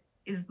done it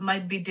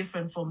might be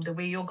different from the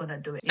way you're gonna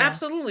do it.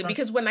 Absolutely.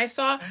 Because when I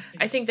saw,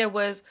 I think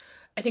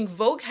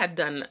Vogue had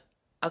done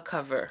a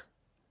cover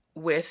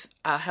with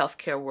a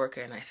healthcare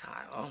worker, and I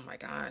thought, oh my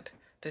God,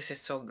 this is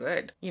so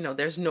good.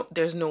 There's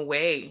no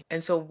way.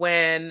 And so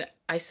when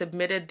I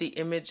submitted the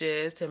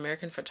images to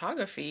American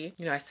Photography,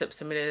 I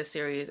submitted a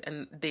series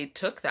and they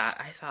took that,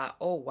 I thought,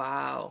 oh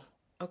wow.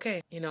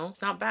 Okay,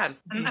 it's not bad.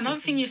 And another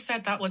thing you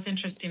said that was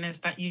interesting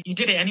is that you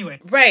did it anyway.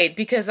 Right,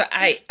 because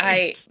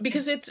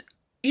because it's,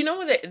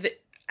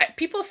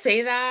 people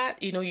say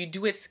that, you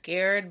do it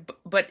scared,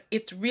 but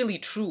it's really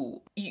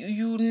true.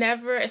 You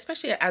never,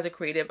 especially as a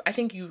creative, I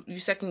think you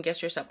second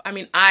guess yourself. I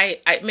mean, I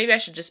maybe I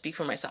should just speak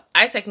for myself.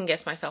 I second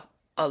guess myself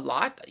a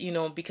lot,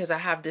 because I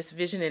have this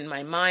vision in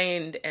my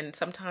mind, and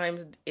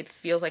sometimes it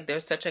feels like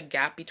there's such a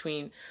gap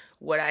between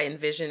what I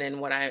envision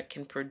and what I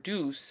can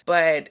produce.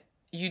 But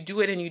you do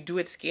it and you do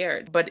it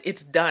scared, but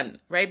it's done,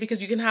 right?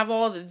 Because you can have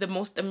all the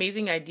most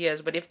amazing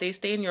ideas, but if they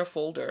stay in your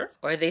folder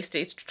or they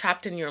stay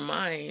trapped in your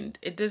mind,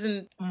 it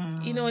doesn't,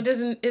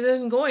 it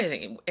doesn't go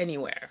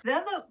anywhere. The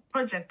other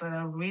project that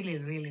I really,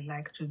 really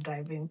like to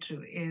dive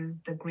into is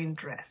the green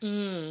dress.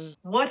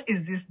 What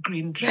is this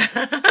green dress?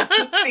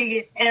 Seeing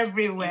it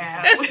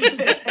everywhere.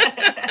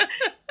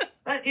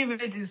 That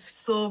image is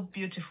so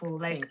beautiful.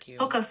 Like, Thank you.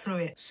 Talk us through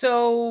it.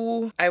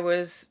 So I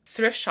was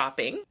thrift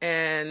shopping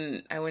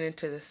and I went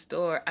into the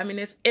store. I mean,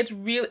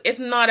 it's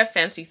not a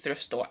fancy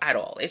thrift store at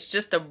all. It's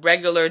just a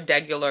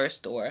degular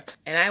store.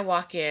 And I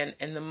walk in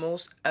and the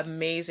most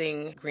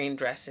amazing green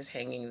dress is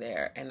hanging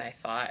there. And I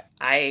thought,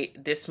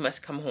 this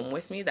must come home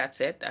with me.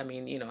 That's it. I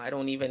mean, I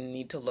don't even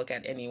need to look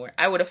at anywhere.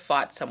 I would have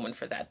fought someone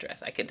for that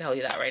dress. I can tell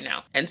you that right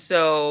now. And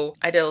so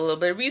I did a little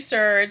bit of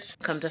research,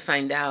 come to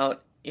find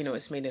out,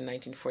 it's made in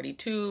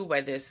 1942 by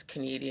this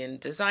Canadian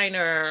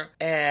designer.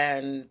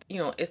 And,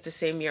 it's the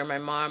same year my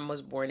mom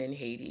was born in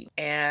Haiti.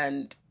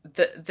 And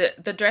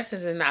the dress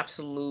is in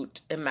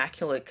absolute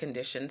immaculate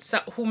condition.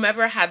 So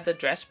whomever had the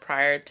dress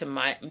prior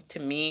to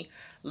me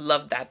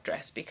loved that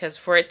dress, because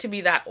for it to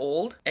be that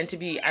old and to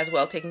be as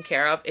well taken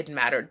care of, it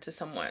mattered to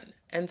someone.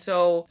 And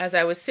so as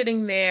I was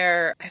sitting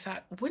there, I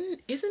thought,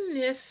 isn't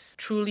this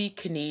truly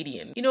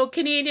Canadian?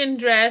 Canadian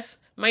dress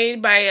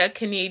made by a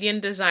Canadian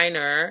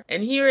designer.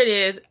 And here it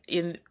is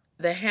in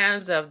the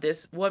hands of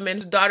this woman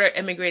whose daughter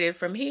emigrated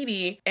from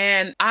Haiti.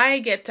 And I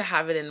get to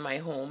have it in my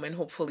home and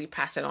hopefully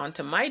pass it on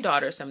to my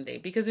daughter someday,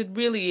 because it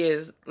really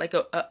is like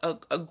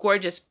a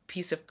gorgeous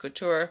piece of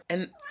couture.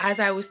 And as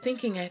I was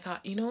thinking, I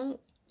thought,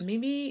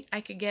 maybe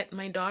I could get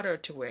my daughter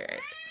to wear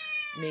it.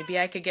 Maybe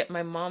I could get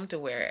my mom to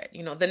wear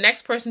it. The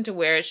next person to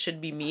wear it should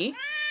be me.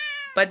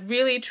 But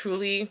really,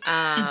 truly,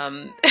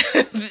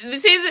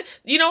 this is,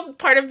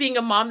 part of being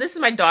a mom. This is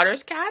my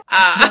daughter's cat.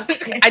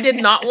 I did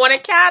not want a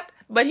cat,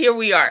 but here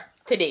we are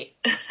today.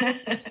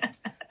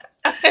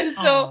 And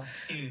so,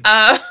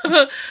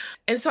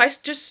 and so I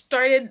just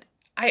started.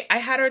 I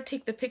had her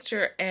take the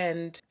picture,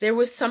 and there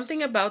was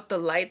something about the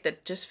light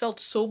that just felt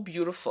so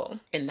beautiful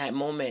in that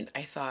moment.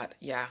 I thought,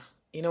 yeah.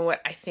 You know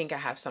what? I think I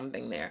have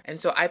something there.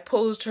 And so I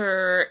posed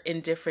her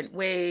in different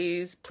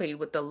ways, played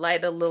with the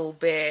light a little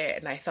bit.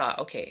 And I thought,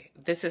 okay,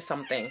 this is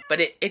something.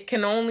 But it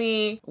can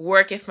only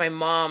work if my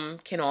mom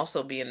can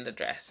also be in the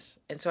dress.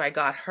 And so I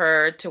got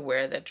her to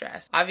wear the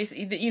dress.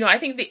 Obviously, I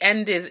think the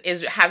end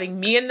is having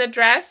me in the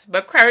dress,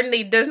 but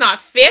currently does not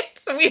fit.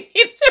 So we need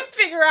to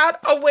figure out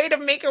a way to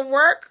make it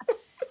work.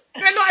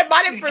 I know I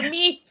bought it for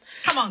me.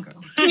 Come on,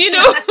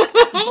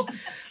 girl.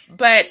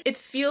 But it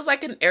feels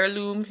like an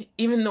heirloom,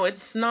 even though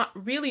it's not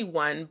really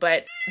one.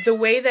 But the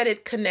way that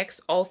it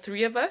connects all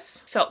three of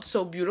us felt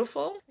so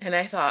beautiful. And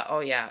I thought,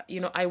 oh yeah,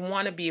 I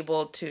want to be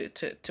able to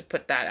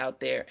put that out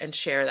there and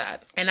share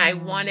that. And I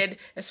wanted,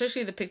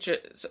 especially the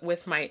pictures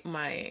with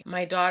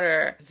my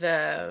daughter,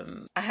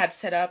 I had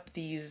set up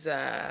these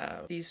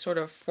sort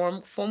of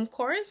foam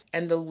cores,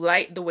 and the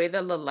way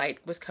that the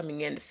light was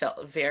coming in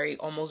felt very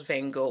almost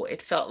Van Gogh.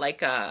 It felt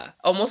like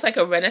almost like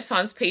a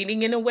Renaissance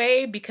painting in a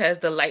way, because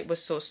the light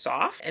was so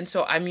soft. And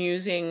so I'm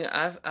using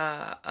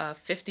a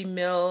 50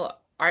 mil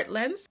art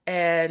lens,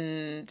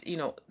 and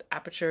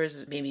aperture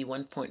is maybe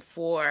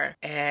 1.4,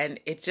 and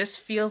it just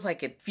feels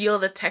like feel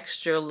the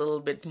texture a little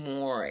bit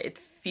more. It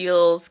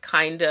feels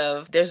kind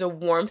of, there's a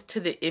warmth to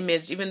the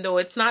image, even though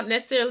it's not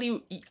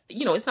necessarily,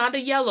 it's not a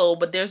yellow,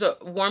 but there's a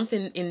warmth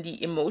in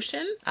the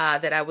emotion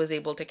that I was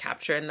able to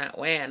capture in that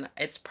way. And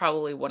it's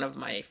probably one of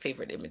my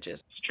favorite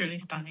images. It's truly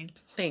stunning.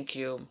 Thank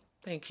you.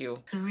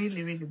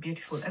 Really, really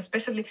beautiful.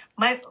 Especially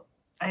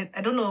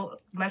I don't know,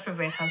 my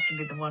favorite has to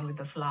be the one with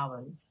the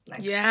flowers. Like,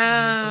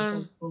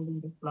 holding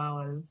the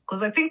flowers.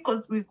 Because I think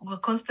we were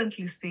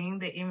constantly seeing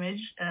the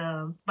image,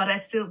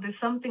 but there's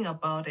something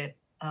about it.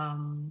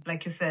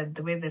 Like you said,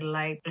 the way the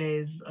light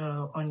is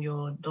on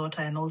your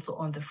daughter and also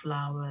on the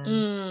flowers.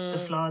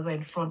 The flowers are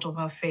in front of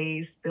her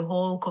face. The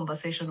whole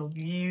conversation of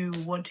you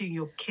wanting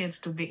your kids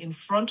to be in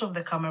front of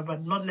the camera,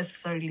 but not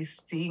necessarily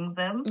seeing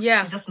them.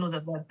 Yeah. You just know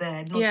that they're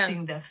there, not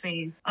seeing their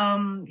face.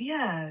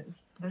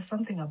 There's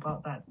something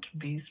about that to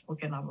be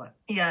spoken about.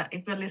 Yeah,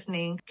 if you're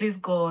listening, please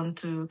go on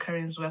to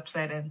Karene's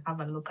website and have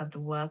a look at the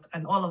work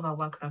and all of our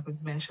work that we've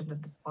mentioned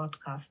in the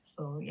podcast.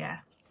 So yeah.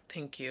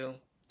 Thank you.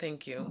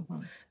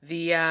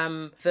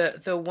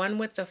 The one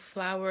with the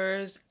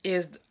flowers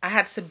is, I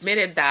had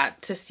submitted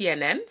that to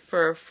CNN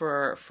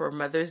for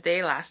Mother's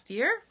Day last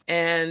year,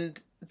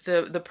 and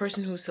the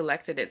person who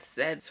selected it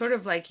said, sort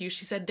of like you,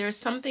 she said,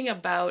 there's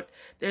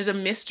a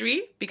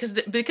mystery because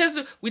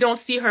we don't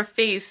see her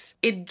face.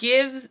 It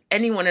gives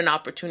anyone an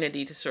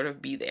opportunity to sort of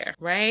be there,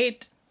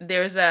 right?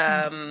 there's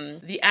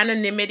the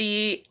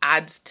anonymity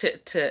adds to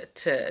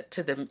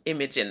the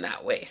image in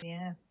that way.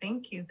 Yeah,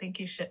 thank you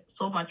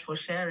so much for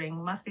sharing.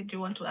 Mercy, do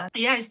you want to add?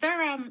 Yeah, is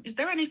there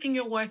anything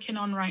you're working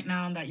on right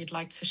now that you'd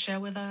like to share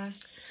with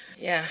us?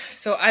 Yeah,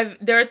 so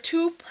there are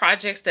two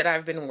projects that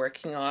I've been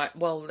working on,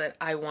 that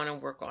I want to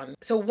work on.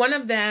 So one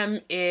of them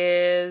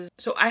is,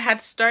 I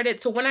had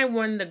started, so when I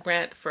won the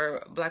grant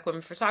for Black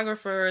women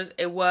photographers,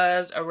 it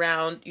was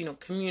around,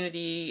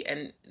 community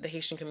and the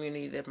Haitian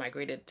community that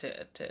migrated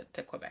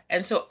to Quebec.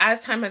 And so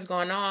as time has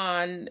gone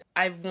on,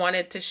 I've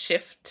wanted to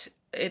shift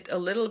it a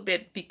little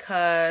bit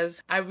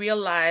because I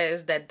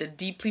realized that the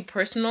deeply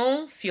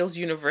personal feels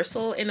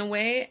universal in a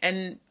way,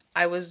 and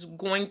I was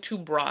going too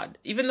broad.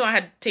 Even though I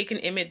had taken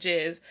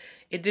images,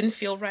 it didn't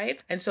feel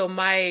right. And so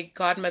my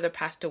godmother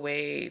passed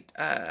away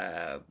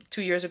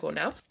 2 years ago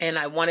now. And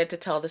I wanted to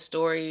tell the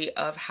story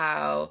of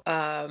how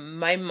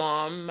my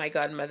mom, my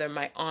godmother,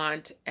 my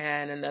aunt,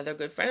 and another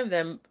good friend of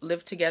them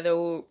lived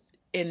together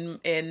in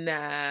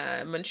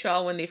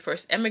Montreal when they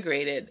first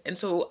emigrated. And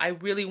so I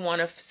really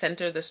want to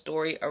center the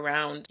story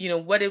around,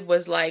 what it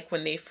was like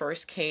when they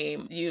first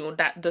came,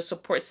 that the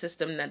support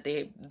system that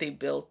they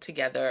built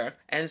together.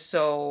 And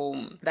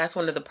so that's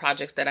one of the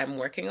projects that I'm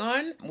working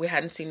on. We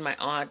hadn't seen my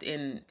aunt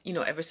in,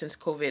 ever since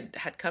COVID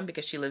had come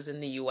because she lives in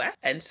the US.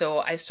 And so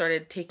I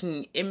started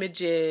taking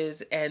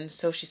images, and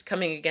so she's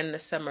coming again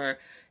this summer,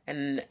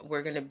 and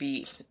we're going to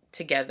be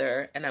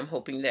together, and I'm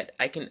hoping that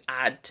I can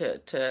add to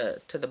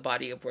the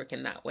body of work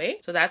in that way.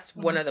 So that's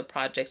one of the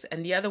projects.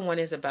 And the other one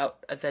is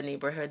about the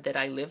neighborhood that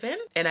I live in.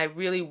 And I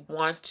really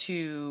want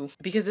to,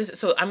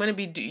 because I'm going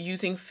to be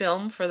using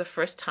film for the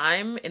first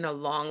time in a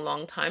long,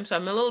 long time. So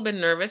I'm a little bit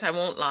nervous, I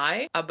won't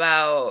lie,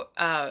 about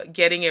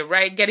getting it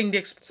right, getting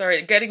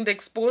the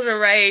exposure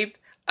right.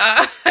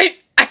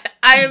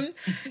 I'm,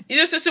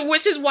 so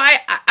which is why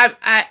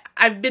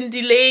I've been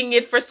delaying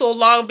it for so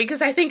long,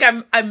 because I think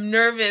I'm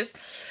nervous.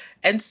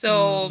 And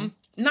so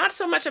not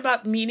so much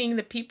about meeting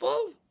the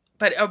people,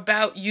 but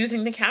about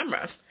using the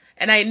camera.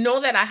 And I know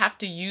that I have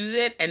to use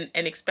it and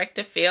expect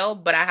to fail,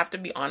 but I have to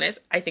be honest,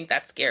 I think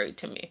that's scary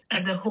to me.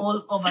 And the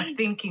whole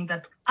overthinking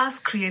that us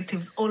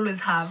creatives always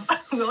have.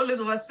 We're always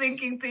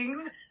overthinking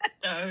things.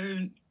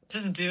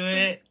 Just do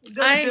it.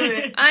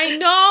 I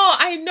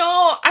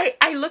know.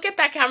 I look at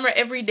that camera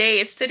every day.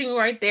 It's sitting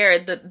right there.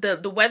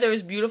 The weather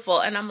is beautiful,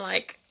 and I'm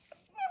like,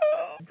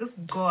 just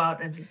go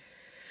out and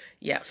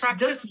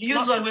practice. Just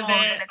use one with it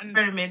and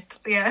experiment.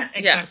 Yeah,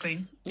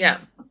 exactly. Yeah.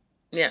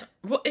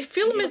 Well,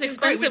 film is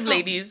expensive,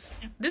 ladies.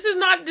 Yeah. This is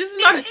not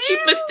a cheap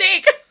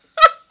mistake.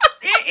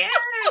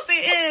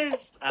 It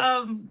is.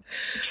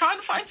 Trying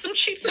to find some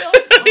cheap film.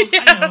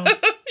 I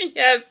know.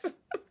 Yes.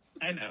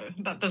 I know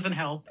that doesn't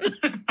help.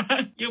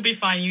 You'll be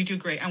fine. You do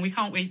great, and we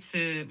can't wait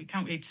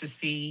to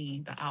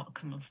see the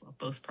outcome of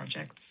both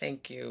projects.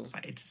 Thank you.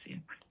 Excited to see it.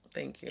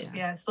 Thank you.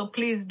 Yeah. So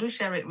please do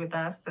share it with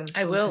us, and so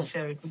I will we can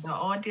share it with our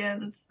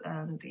audience.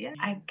 And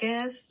I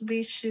guess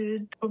we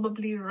should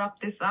probably wrap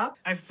this up.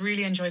 I've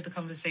really enjoyed the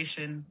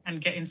conversation and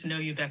getting to know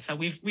you better.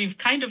 We've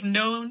kind of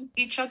known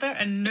each other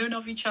and known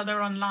of each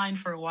other online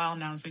for a while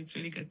now, so it's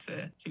really good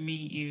to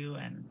meet you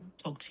and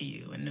talk to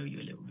you and know you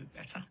a little bit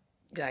better.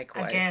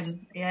 Likewise.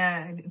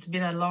 Again, it's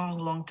been a long,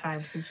 long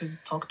time since we've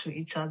talked to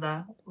each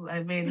other.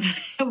 I mean,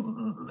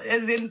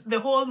 as in the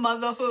whole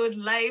motherhood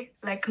life,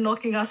 like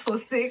knocking us for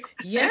six.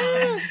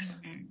 Yes.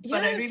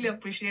 But I really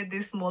appreciate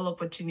these small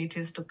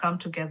opportunities to come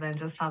together and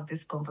just have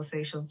this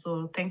conversation.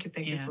 So thank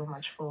you so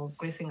much for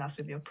gracing us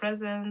with your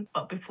presence.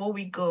 But before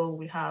we go,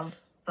 we have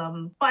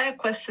some fire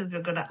questions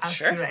we're going to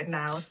ask you right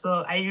now.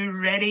 So are you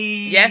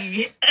ready?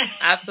 Yes,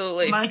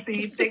 absolutely.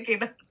 Mercy, take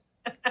it.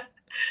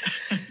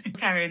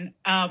 Karen,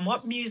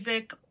 what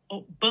music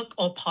or book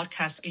or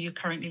podcast are you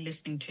currently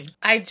listening to?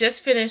 I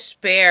just finished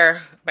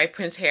Spare by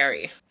Prince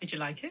Harry. Did you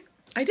like it?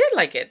 I did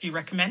like it. Do you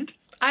recommend?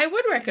 I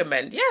would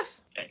recommend,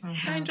 yes.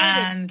 Mm-hmm. I enjoyed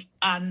it.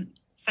 And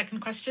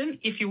second question,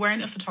 if you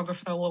weren't a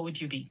photographer, what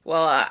would you be?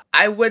 Well,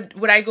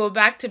 would I go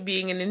back to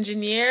being an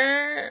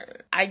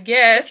engineer? I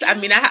guess. I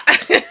mean,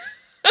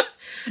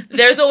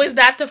 there's always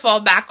that to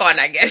fall back on,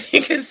 I guess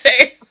you could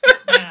say.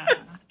 Yeah.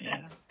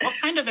 What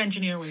kind of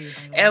engineer were you?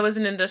 I was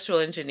an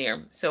industrial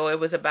engineer. So it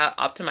was about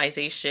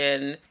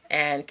optimization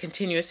and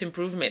continuous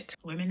improvement.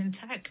 Women in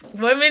tech. Yeah.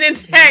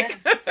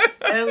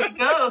 There we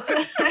go.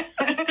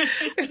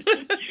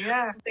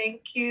 Yeah.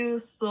 Thank you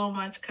so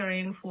much,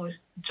 Karene, for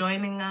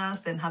joining us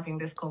and having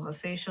this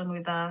conversation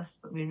with us.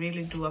 We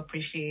really do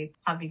appreciate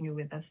having you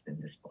with us in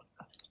this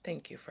podcast.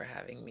 Thank you for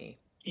having me.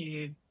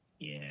 Yeah.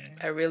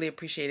 I really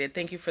appreciate it.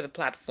 Thank you for the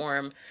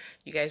platform.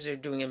 You guys are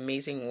doing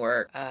amazing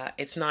work.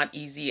 It's not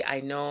easy. I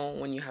know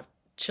when you have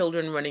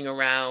children running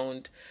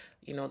around,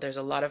 there's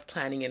a lot of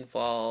planning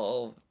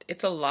involved.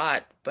 It's a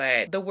lot,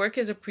 but the work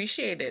is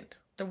appreciated.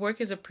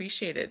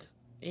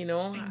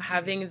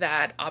 having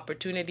that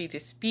opportunity to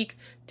speak,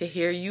 to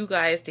hear you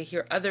guys, to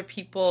hear other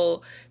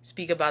people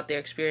speak about their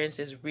experience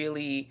is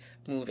really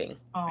moving.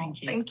 Oh,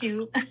 thank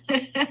you.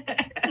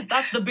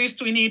 That's the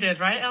boost we needed,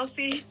 right,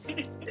 Elsie?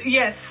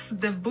 Yes,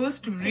 the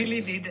boost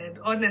really needed,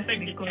 honestly.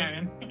 Thank you,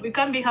 Karen. We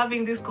can't be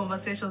having these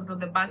conversations on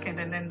the back end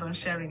and then not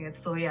sharing it.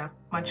 So yeah,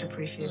 much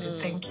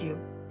appreciated. Thank you.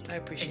 I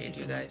appreciate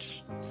you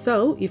guys.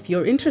 So, if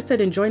you're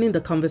interested in joining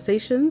the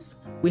conversations,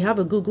 we have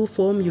a Google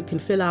form you can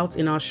fill out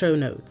in our show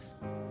notes.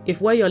 If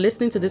where you're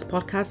listening to this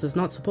podcast does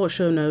not support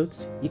show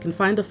notes, you can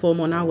find the form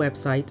on our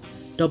website,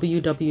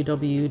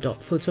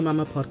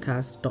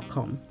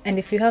 www.photomamapodcast.com. And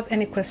if you have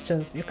any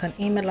questions, you can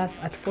email us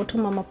at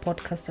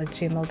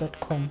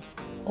photomamapodcast@gmail.com.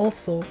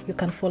 Also, you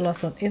can follow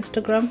us on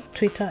Instagram,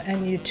 Twitter,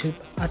 and YouTube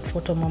at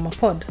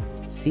photomamapod.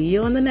 See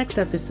you on the next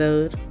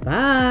episode.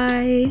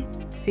 Bye!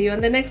 See you on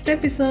the next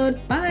episode.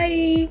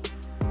 Bye!